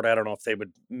fourth quarter. I don't know if they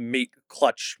would meet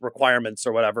clutch requirements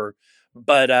or whatever,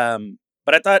 but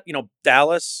I thought,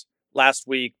 Dallas last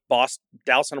week,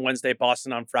 Dallas on Wednesday,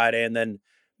 Boston on Friday, and then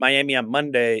Miami on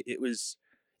Monday. It was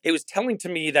telling to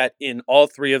me that in all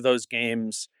 3 of those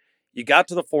games, you got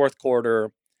to the fourth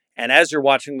quarter, and as you're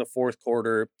watching the fourth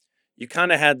quarter, you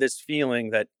kind of had this feeling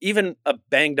that even a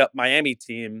banged up Miami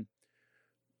team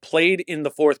played in the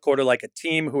fourth quarter like a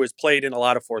team who has played in a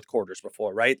lot of fourth quarters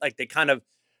before, right? Like they kind of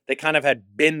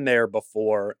had been there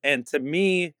before. And to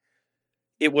me,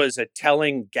 it was a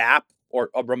telling gap or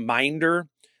a reminder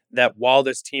that while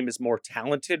this team is more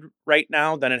talented right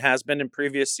now than it has been in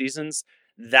previous seasons,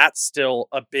 that's still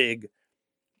a big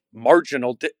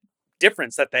marginal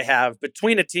difference that they have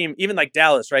between a team, even like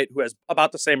Dallas, right, who has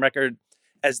about the same record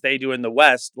as they do in the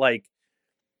West. Like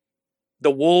the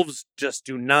Wolves just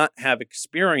do not have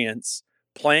experience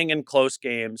playing in close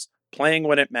games, playing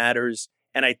when it matters.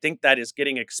 And I think that is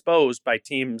getting exposed by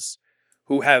teams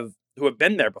who have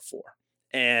been there before.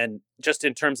 And just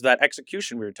in terms of that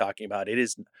execution we were talking about,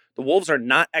 the Wolves are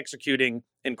not executing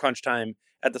in crunch time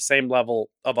at the same level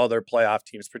of other playoff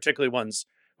teams, particularly ones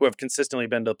who have consistently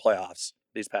been to the playoffs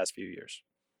these past few years.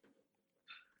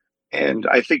 And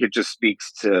I think it just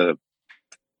speaks to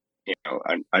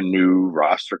a new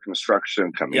roster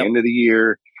construction coming into the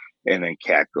year, and then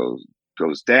Cat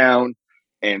goes down,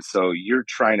 and so you're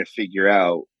trying to figure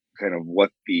out kind of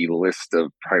what the list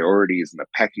of priorities and the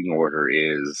pecking order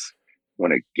is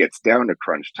when it gets down to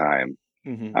crunch time,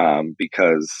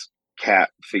 because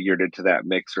Cat figured into that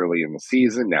mix early in the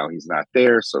season. Now he's not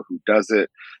there, so who does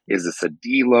it? Is this a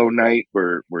D'Lo night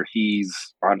where he's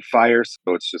on fire?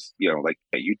 So it's just like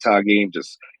a Utah game,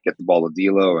 just get the ball to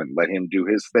D'Lo and let him do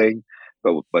his thing.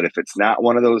 But if it's not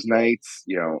one of those nights,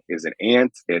 is it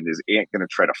Ant, and is Ant going to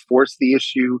try to force the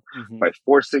issue by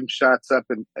forcing shots up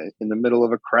in the middle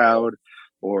of a crowd,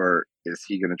 or is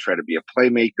he going to try to be a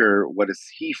playmaker? What does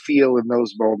he feel in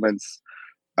those moments?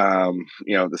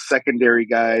 The secondary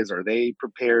guys, are they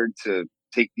prepared to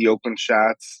take the open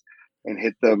shots and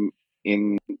hit them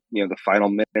in the final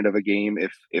minute of a game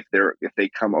if they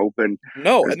come open?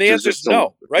 No, and the answer is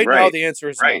no. Now the answer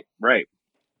is no. Right.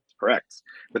 Correct.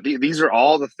 But these are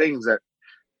all the things that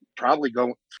probably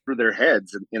go through their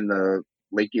heads in the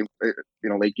late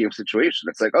game situation.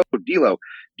 It's like, oh,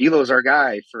 D'Lo's our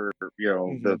guy for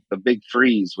the big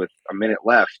freeze with a minute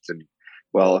left, and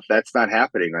Well, if that's not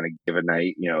happening on a given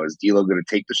night, is D'Lo going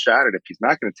to take the shot? And if he's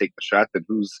not going to take the shot, then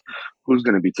who's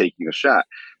going to be taking the shot?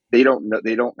 They don't know.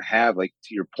 They don't have, like,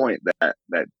 to your point,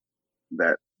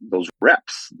 that those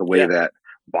reps the way that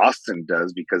Boston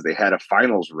does, because they had a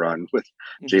finals run with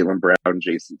Jaylen Brown,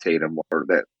 Jason Tatum, or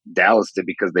that Dallas did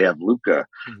because they have Luka,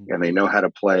 and they know how to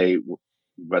play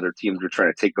whether teams are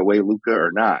trying to take away Luka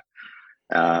or not.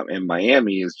 And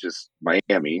Miami is just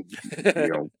Miami,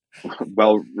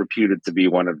 well reputed to be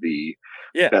one of the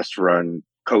best run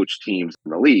coach teams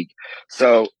in the league.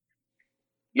 So,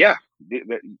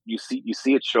 you see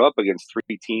it show up against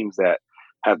three teams that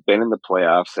have been in the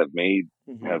playoffs,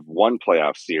 have won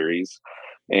playoff series,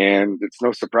 and it's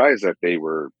no surprise that they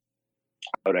were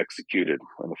out executed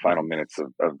in the final minutes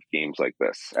of games like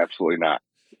this. Absolutely not.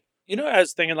 I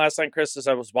was thinking last night, Chris, as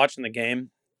I was watching the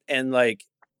game, and like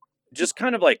just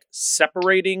kind of like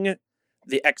separating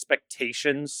the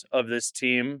expectations of this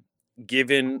team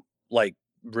given like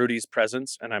Rudy's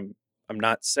presence. And I'm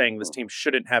not saying this team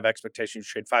shouldn't have expectations.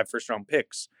 You trade 5 first-round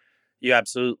picks. You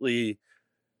absolutely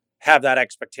have that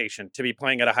expectation to be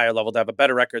playing at a higher level, to have a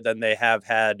better record than they have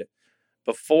had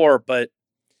before. But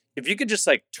if you could just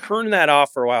like turn that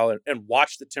off for a while and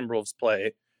watch the Timberwolves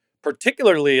play,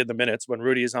 particularly in the minutes when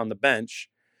Rudy is on the bench,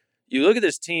 you look at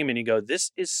this team and you go,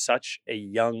 this is such a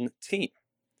young team.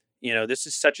 This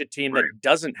is such a team that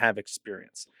doesn't have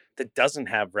experience, that doesn't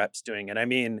have reps doing it. I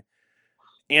mean,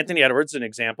 Anthony Edwards is an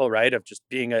example, right, of just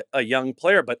being a young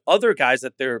player, but other guys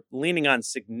that they're leaning on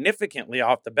significantly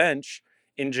off the bench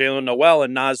in Jalen Noel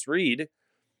and Naz Reid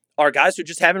are guys who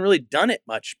just haven't really done it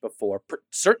much before.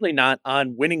 Certainly not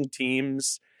on winning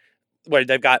teams where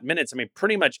they've got minutes. I mean,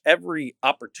 pretty much every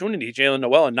opportunity Jalen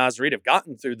Noel and Naz Reid have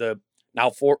gotten through the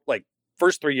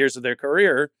first 3 years of their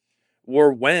career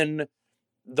were when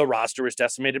the roster was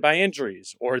decimated by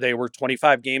injuries, or they were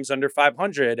 25 games under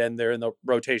 500 and they're in the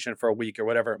rotation for a week or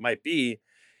whatever it might be.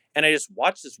 And I just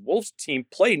watched this Wolves team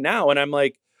play now, and I'm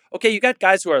like, okay, you got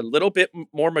guys who are a little bit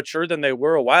more mature than they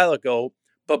were a while ago,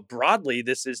 but broadly,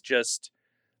 this is just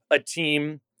a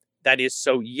team that is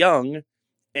so young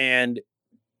and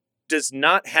does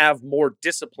not have more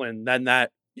discipline than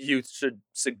that youth should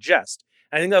suggest.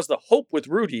 I think that was the hope with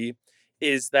Rudy,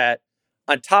 is that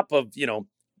on top of,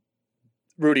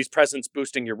 Rudy's presence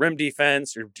boosting your rim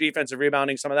defense, your defensive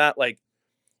rebounding, some of that, like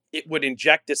it would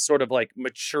inject this sort of like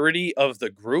maturity of the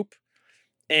group.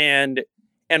 And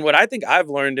what I think I've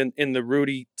learned in the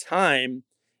Rudy time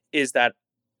is that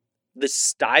the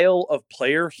style of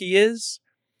player he is,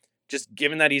 just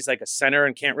given that he's like a center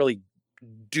and can't really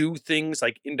do things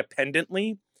like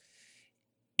independently,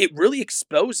 it really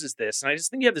exposes this. And I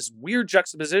just think you have this weird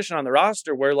juxtaposition on the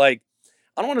roster where, like,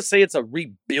 I don't want to say it's a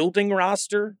rebuilding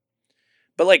roster,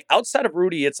 but like outside of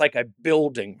Rudy, it's like a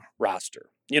building roster.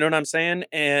 You know what I'm saying?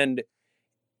 And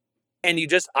you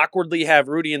just awkwardly have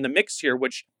Rudy in the mix here,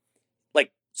 which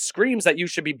like screams that you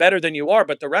should be better than you are.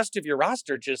 But the rest of your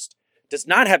roster just does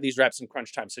not have these reps in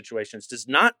crunch time situations.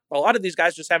 A lot of these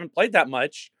guys just haven't played that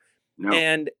much. No.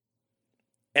 And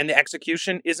the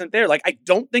execution isn't there. Like, I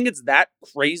don't think it's that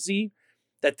crazy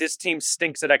that this team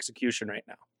stinks at execution right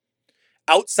now.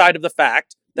 Outside of the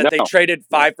fact that they traded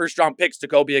 5 first-round picks to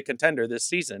go be a contender this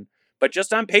season. But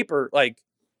just on paper, like,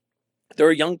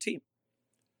 they're a young team.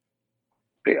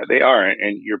 They are.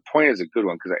 And your point is a good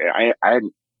one, because I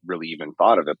hadn't really even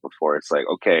thought of it before. It's like,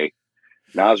 okay,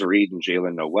 Naz Reid and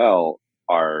Jalen Noel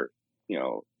are,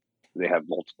 they have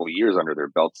multiple years under their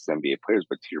belts as NBA players.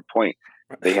 But to your point,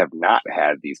 they have not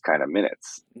had these kind of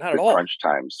minutes. Not at all. Crunch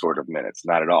time sort of minutes.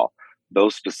 Not at all.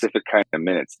 Those specific kind of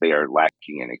minutes, they are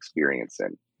lacking in experience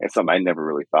in. It's something I never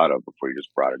really thought of before you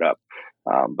just brought it up.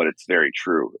 But it's very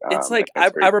true. It's like, I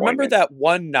remember that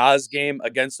one Nas game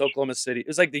against Oklahoma City. It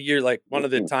was like the year, like one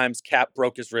of the times Cap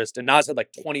broke his wrist and Nas had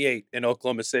like 28 in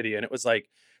Oklahoma City. And it was like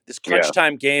this crunch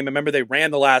time game. I remember they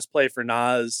ran the last play for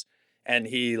Nas and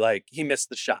he missed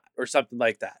the shot or something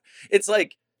like that. It's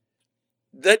like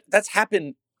that's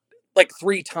happened like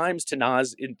 3 times to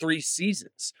Nas in 3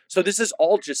 seasons. So this is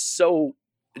all just so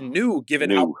new given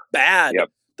how bad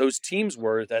those teams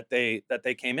were that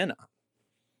they came in on.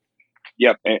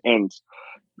 Yep. And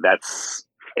that's,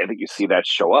 I think you see that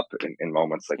show up in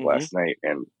moments like last night.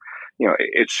 And,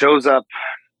 it shows up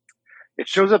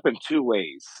in 2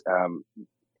 ways.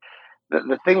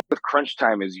 The thing with crunch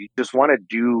time is you just want to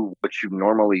do what you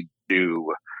normally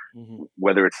do,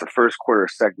 whether it's the first quarter,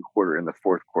 second quarter, in the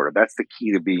fourth quarter. That's the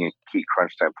key to being a key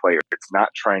crunch time player. It's not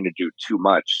trying to do too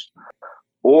much,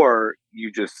 or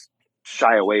you just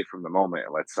shy away from the moment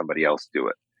and let somebody else do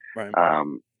it. Right.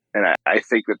 And I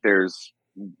think that there's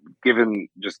given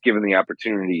the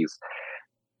opportunities,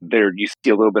 you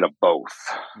see a little bit of both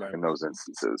Right. in those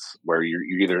instances where you're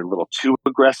either a little too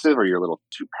aggressive or you're a little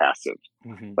too passive.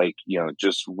 Mm-hmm. Like,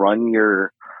 just run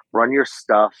your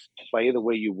stuff, play the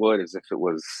way you would as if it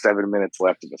was 7 minutes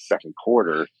left in the second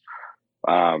quarter.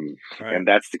 Right. And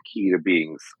that's the key to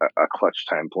being a clutch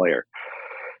time player.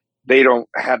 They don't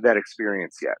have that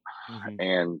experience yet. Mm-hmm.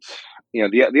 And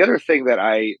the other thing that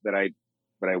I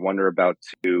wonder about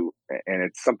too, and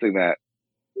it's something that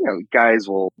guys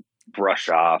will brush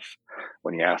off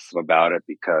when you ask them about it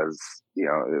because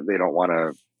they don't want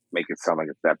to make it sound like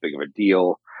it's that big of a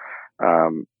deal.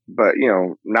 But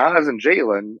Nas and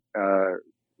Jalen,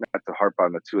 not to harp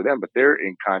on the two of them, but they're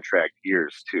in contract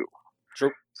years too.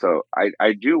 True. So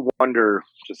I do wonder,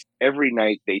 just every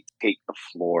night they take the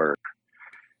floor,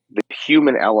 the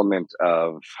human element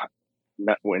of,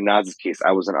 in Nas's case,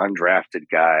 I was an undrafted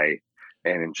guy,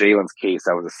 and in Jalen's case,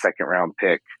 I was a second round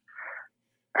pick.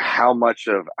 How much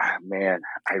of, man,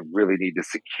 I really need to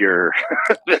secure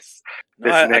this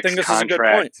I next think this contract. is a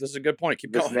good point. This is a good point.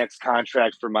 Keep this going. next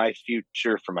contract for my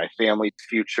future, for my family's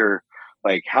future.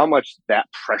 Like, how much that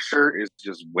pressure is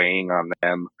just weighing on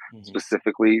them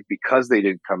specifically because they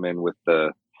didn't come in with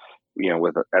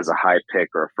as a high pick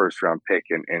or a first round pick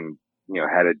and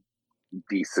had a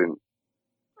decent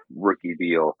rookie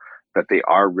deal, that they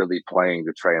are really playing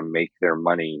to try and make their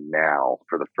money now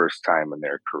for the first time in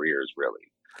their careers, really.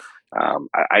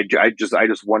 I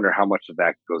just wonder how much of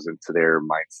that goes into their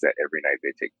mindset every night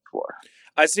they take the floor.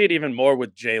 I see it even more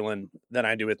with Jalen than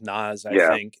I do with Nas,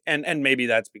 I think. And maybe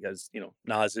that's because,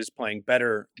 Nas is playing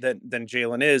better than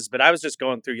Jalen is. But I was just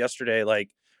going through yesterday,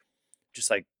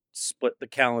 just split the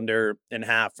calendar in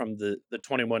half from the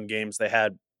 21 games they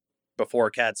had before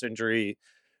Cat's injury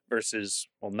versus,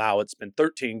 well, now it's been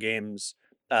 13 games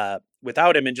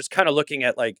without him, and just kind of looking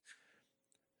at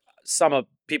some of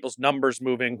people's numbers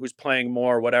moving, who's playing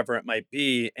more, whatever it might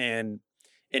be. And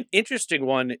an interesting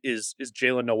one is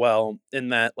Jalen Noel, in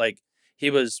that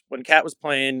when Cat was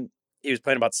playing, he was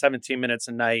playing about 17 minutes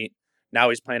a night. Now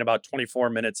he's playing about 24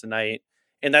 minutes a night.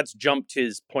 And that's jumped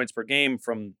his points per game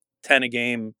from 10 a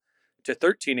game to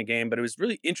 13 a game. But it was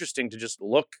really interesting to just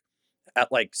look at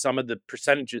some of the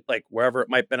percentages, wherever it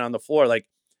might have been on the floor.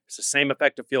 It's the same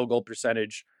effective field goal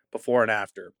percentage before and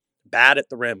after. Bad at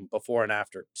the rim before and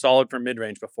after. Solid from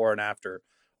mid-range before and after.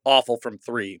 Awful from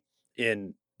three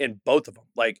in both of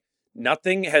them.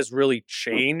 Nothing has really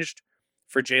changed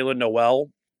for Jalen Noel,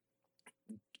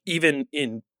 even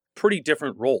in pretty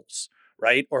different roles,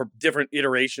 right? Or different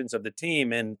iterations of the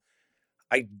team. And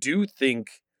I do think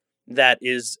that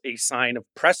is a sign of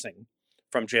pressing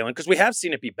from Jalen, because we have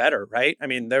seen it be better, right? I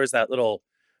mean, there was that little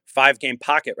 5-game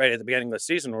pocket right at the beginning of the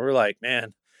season where we're like,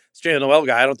 man, this Jalen Noel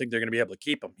guy, I don't think they're going to be able to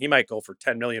keep him. He might go for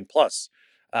 10 million plus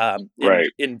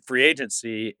in free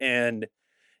agency. And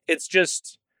it's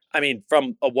just, I mean,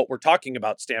 from what we're talking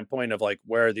about standpoint of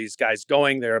where are these guys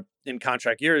going, they're in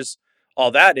contract years,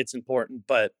 all that, it's important.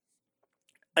 But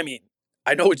I mean,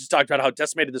 I know we just talked about how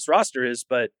decimated this roster is,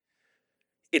 but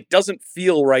it doesn't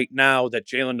feel right now that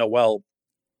Jalen Noel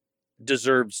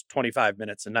deserves 25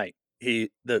 minutes a night.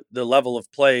 The level of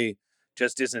play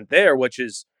just isn't there, which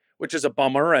is a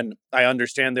bummer. And I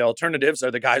understand the alternatives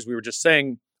are the guys we were just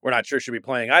saying we're not sure should be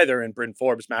playing either, and Bryn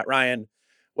Forbes, Matt Ryan,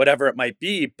 whatever it might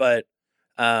be. But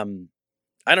I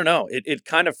don't know. It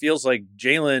kind of feels like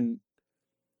Jalen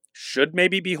should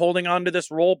maybe be holding on to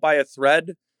this role by a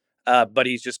thread, but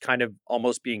he's just kind of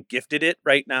almost being gifted it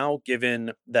right now,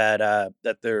 given that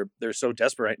they're so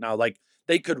desperate right now.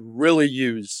 They could really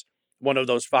use one of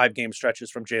those 5-game stretches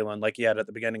from Jalen, like he had at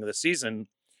the beginning of the season,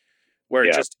 where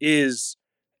it just is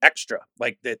extra,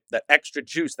 that extra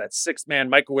juice, that 6-man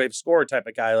microwave scorer type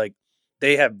of guy.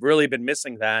 They have really been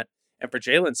missing that. And for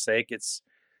Jalen's sake,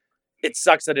 it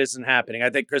sucks that it isn't happening. I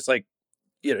think, Chris,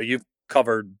 you've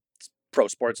covered pro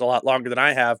sports a lot longer than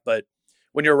I have, but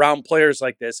when you're around players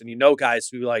like this and guys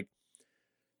who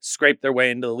scrape their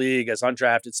way into the league as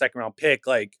undrafted second-round pick,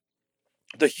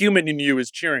 the human in you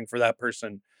is cheering for that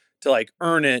person to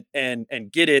earn it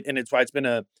and get it. And it's why it's been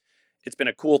a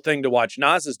cool thing to watch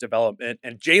Nas's development.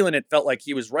 And Jalen, it felt like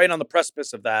he was right on the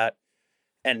precipice of that.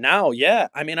 And now,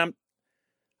 I mean,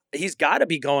 he's got to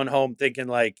be going home thinking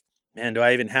man, do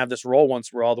I even have this role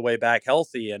once we're all the way back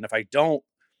healthy? And if I don't,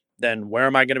 then where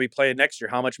am I going to be playing next year?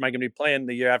 How much am I going to be playing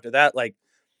the year after that?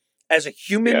 As a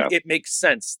human, it makes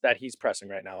sense that he's pressing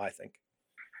right now, I think.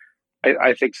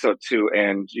 I think so too.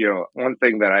 And, one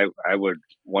thing that I would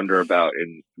wonder about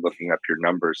in looking up your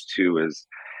numbers too is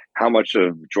how much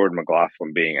of Jordan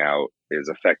McLaughlin being out is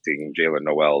affecting Jalen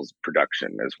Noel's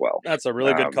production as well. That's a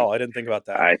really good call. I didn't think about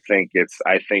that. I think that's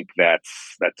a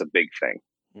big thing.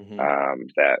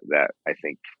 That I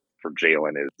think for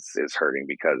Jalen is hurting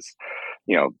because,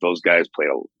 those guys played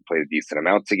a decent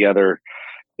amount together.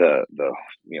 The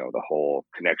the whole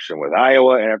connection with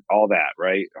Iowa and all that,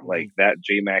 right? Mm-hmm. Like that,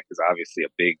 JMac is obviously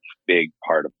a big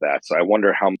part of that. So I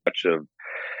wonder how much of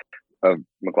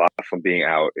McLaughlin being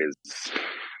out is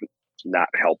not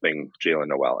helping Jalen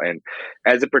Noel. And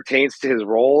as it pertains to his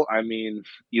role, I mean,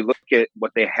 you look at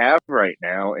what they have right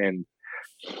now, and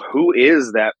who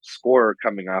is that scorer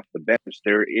coming off the bench?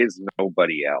 There is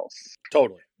nobody else.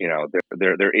 Totally.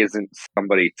 There isn't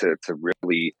somebody to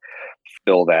really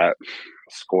fill that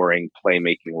scoring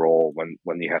playmaking role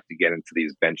when you have to get into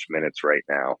these bench minutes right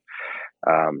now.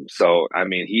 So I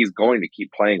mean, he's going to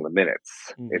keep playing the minutes.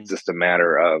 Mm-hmm. It's just a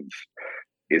matter of,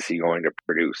 is he going to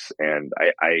produce? And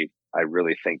I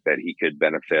really think that he could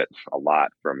benefit a lot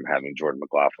from having Jordan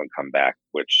McLaughlin come back,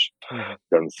 which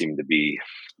doesn't seem to be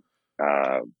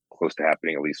close to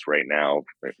happening, at least right now.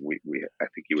 I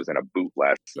think he was in a boot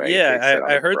last night. Yeah,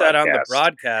 I heard that on the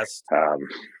broadcast.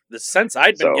 The sense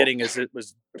I'd been getting is it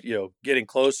was, getting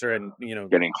closer and,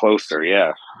 getting closer.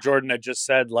 Yeah. Jordan had just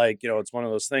said, like, it's one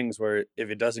of those things where if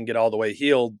it doesn't get all the way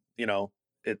healed,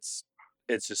 it's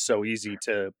just so easy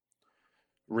to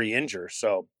re-injure.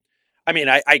 So, I mean,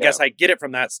 I guess I get it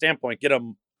from that standpoint, get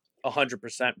him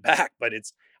 100% back, but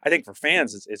I think for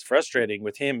fans, it's frustrating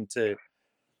with him to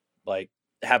like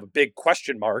have a big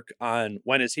question mark on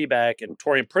when is he back. And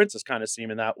Taurean Prince is kind of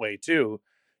seeming that way too.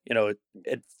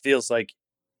 It feels like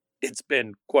it's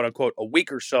been quote unquote a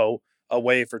week or so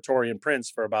away for Taurean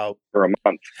Prince for a month.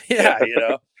 Yeah.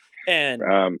 And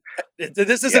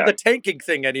this isn't the tanking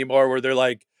thing anymore where they're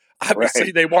like,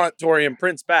 obviously they want Taurean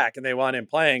Prince back and they want him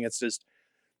playing. It's just,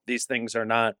 these things are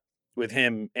not, with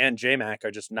him and JMac,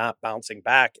 are just not bouncing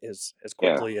back as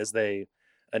quickly as they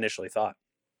initially thought.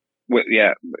 Well,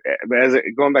 but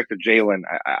going back to Jalen,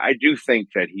 I do think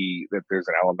that there's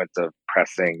an element of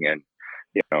pressing and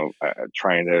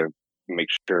trying to make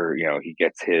sure he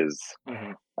gets his.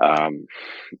 And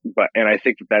I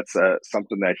think that's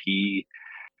something that he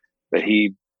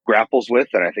grapples with,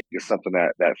 and I think is something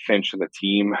that Finch and the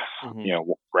team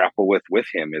will grapple with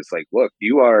him. Is like, look,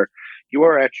 you are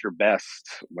at your best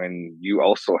when you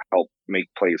also help make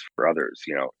plays for others,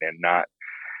 and not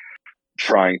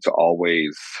trying to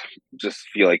always just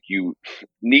feel like you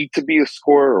need to be a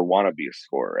scorer or want to be a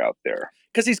scorer out there.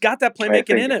 Because he's got that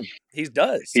playmaking in him. He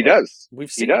does. He does.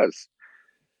 We've seen. He does.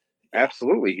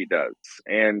 Absolutely, he does.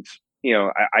 And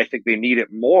I think they need it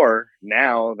more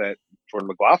now that Jordan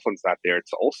McLaughlin's not there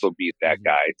to also be that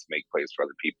guy to make plays for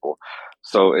other people.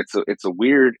 So it's a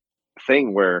weird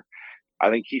thing where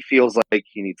I think he feels like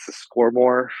he needs to score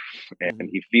more, and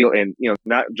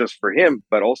not just for him,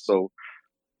 but also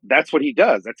that's what he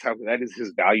does. That is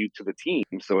his value to the team.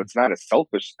 So it's not a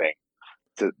selfish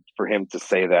thing for him to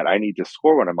say that I need to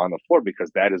score when I'm on the floor, because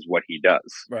that is what he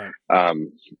does. Right.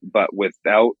 But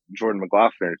without Jordan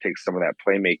McLaughlin, it takes some of that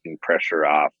playmaking pressure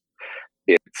off.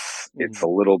 It's a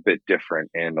little bit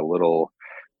different and a little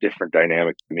different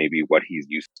dynamic than maybe what he's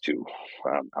used to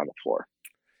on the floor.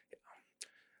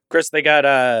 Chris, they got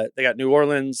New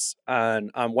Orleans on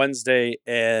Wednesday,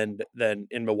 and then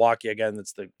in Milwaukee again.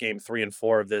 That's the game 3 and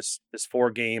 4 of this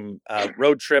 4-game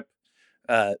road trip.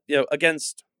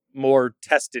 Against more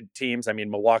tested teams. I mean,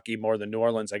 Milwaukee more than New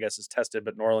Orleans, I guess, is tested,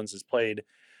 but New Orleans has played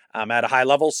at a high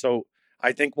level. So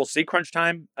I think we'll see crunch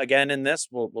time again in this.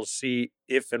 We'll see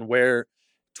if and where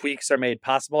tweaks are made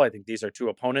possible. I think these are two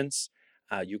opponents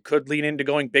you could lean into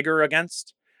going bigger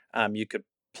against. You could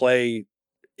play.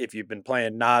 If you've been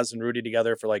playing Naz and Rudy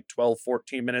together for like 12,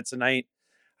 14 minutes a night,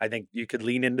 I think you could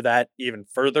lean into that even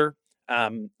further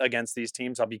against these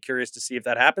teams. I'll be curious to see if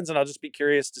that happens, and I'll just be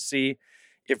curious to see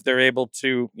if they're able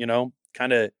to,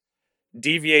 kind of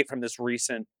deviate from this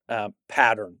recent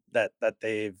pattern that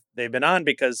they've been on.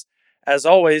 Because as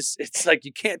always, it's like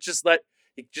you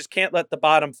just can't let the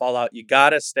bottom fall out. You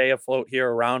got to stay afloat here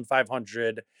around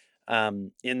 500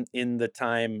 in the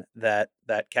time that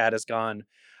Cat is gone.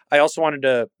 I also wanted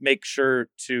to make sure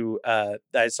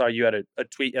I saw you had a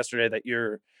tweet yesterday that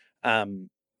you're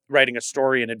writing a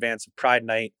story in advance of Pride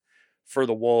Night for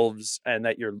the Wolves, and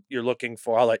that you're looking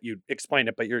for, I'll let you explain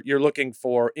it, but you're looking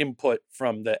for input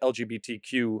from the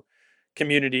LGBTQ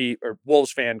community or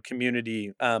Wolves fan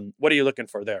community. What are you looking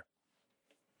for there?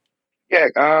 Yeah,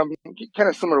 kind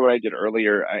of similar to what I did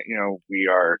earlier. We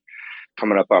are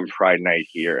coming up on Pride Night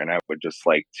here, and I would just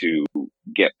like to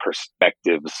get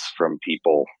perspectives from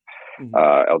people,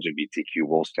 LGBTQ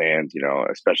Wolves fans.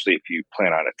 Especially if you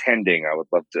plan on attending, I would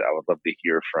love to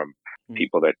hear from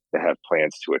people that have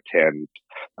plans to attend.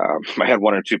 I had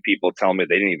one or two people tell me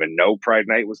they didn't even know Pride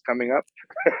Night was coming up.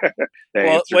 They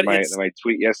answered my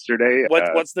tweet yesterday.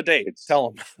 What's the date?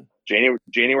 Tell them.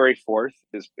 January 4th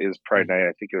is Pride Night.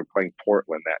 I think they're playing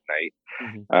Portland that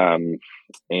night.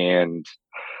 And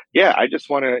yeah, I just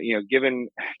want to, given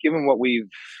what we've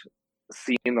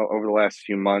seen over the last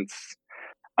few months,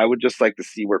 I would just like to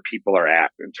see where people are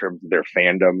at in terms of their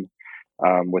fandom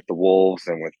with the Wolves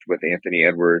and with Anthony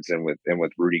Edwards and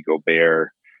with Rudy Gobert,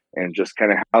 and just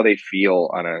kind of how they feel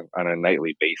on a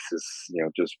nightly basis.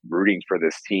 Just rooting for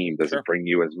this team. Does it bring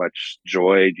you as much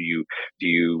joy? Do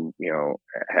you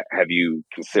have you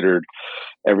considered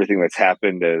everything that's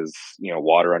happened as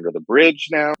water under the bridge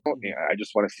now? I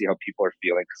just want to see how people are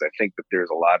feeling, because I think that there's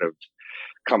a lot of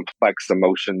complex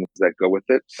emotions that go with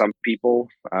it. Some people,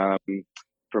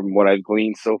 from what I've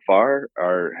gleaned so far,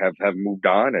 have moved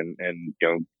on and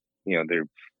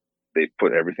they've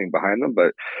put everything behind them.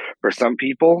 But for some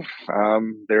people,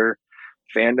 their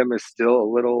fandom is still a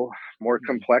little more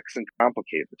complex and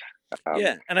complicated.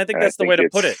 And I think that's the way to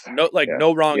put it.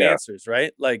 No wrong answers,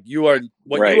 right? Like you are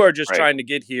trying to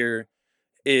get here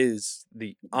is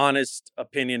the honest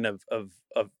opinion of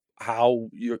how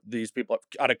these people,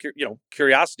 out of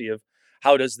curiosity of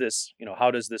how does this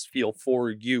feel for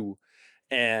you.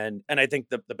 And I think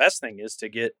the best thing is to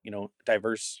get,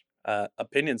 diverse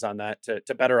opinions on that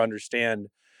to better understand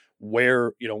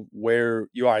where you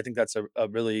are. I think that's a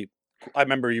really, I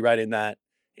remember you writing that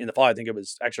in the fall. I think it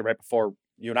was actually right before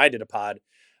you and I did a pod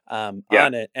on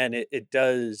it. And it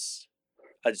does,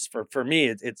 for me,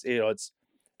 it's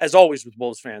as always with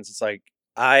Wolves fans, it's like,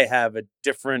 I have a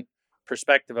different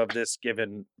perspective of this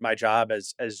given my job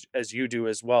as you do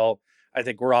as well. I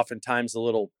think we're oftentimes a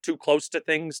little too close to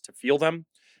things to feel them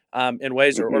in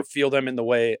ways or feel them in the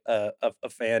way a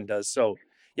fan does. So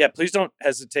yeah, please don't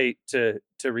hesitate to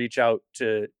reach out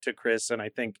to Chris. And I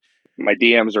think my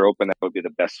DMs are open. That would be the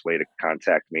best way to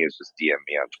contact me, is just DM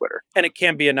me on Twitter. And it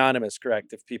can be anonymous,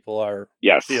 correct? If people are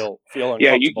feel uncomfortable.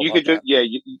 Yeah, you could just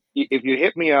if you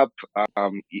hit me up,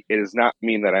 it does not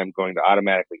mean that I'm going to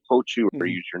automatically quote you or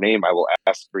use your name. I will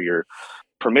ask for your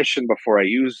permission before I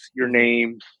use your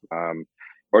name.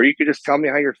 Or you could just tell me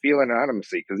how you're feeling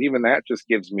anonymously, because even that just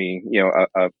gives me,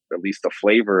 at least a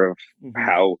flavor of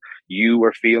how you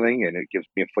are feeling, and it gives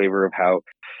me a flavor of how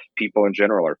people in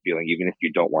general are feeling, even if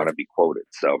you don't want to be quoted.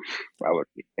 So, I would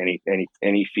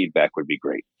any feedback would be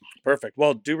great. Perfect.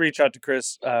 Well, do reach out to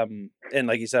Chris, and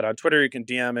like you said, on Twitter, you can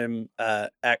DM him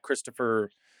at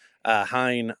Christopher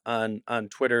Hine on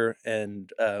Twitter, and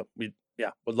we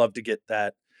would love to get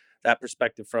that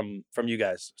perspective from you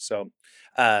guys. So,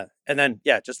 and then,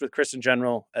 just with Chris in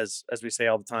general, as we say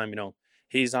all the time,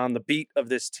 he's on the beat of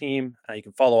this team. You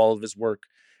can follow all of his work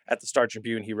at the Star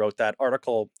Tribune. He wrote that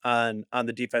article on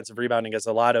the defensive rebounding. Has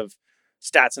a lot of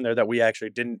stats in there that we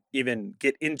actually didn't even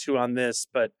get into on this,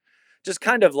 but just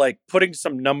kind of like putting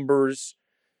some numbers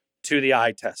to the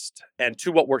eye test and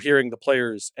to what we're hearing the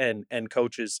players and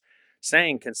coaches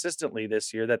saying consistently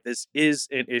this year, that this is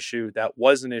an issue that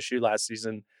was an issue last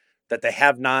season, that they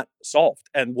have not solved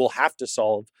and will have to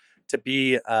solve to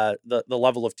be the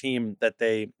level of team that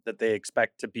they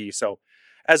expect to be. So,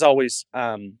 as always,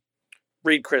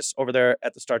 read Chris over there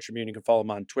at the Star Tribune. You can follow him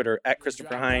on Twitter at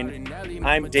Christopher Hine.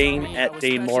 I'm Dane at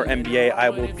Dane Moore NBA. I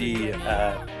will be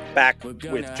back with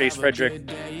Jace Frederick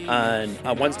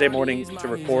on Wednesday morning to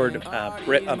record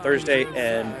Britt on Thursday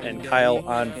and Kyle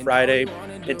on Friday.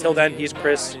 Until then, he's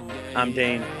Chris. I'm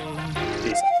Dane.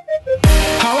 Peace.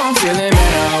 How I'm feeling, man,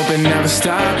 I hope it never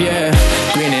stop, yeah.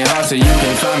 Grinning hard so you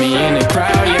can find me in the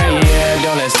crowd, yeah.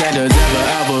 Don't let standards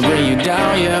ever bring you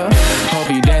down, yeah. Hope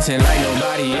you dancing like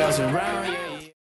nobody else.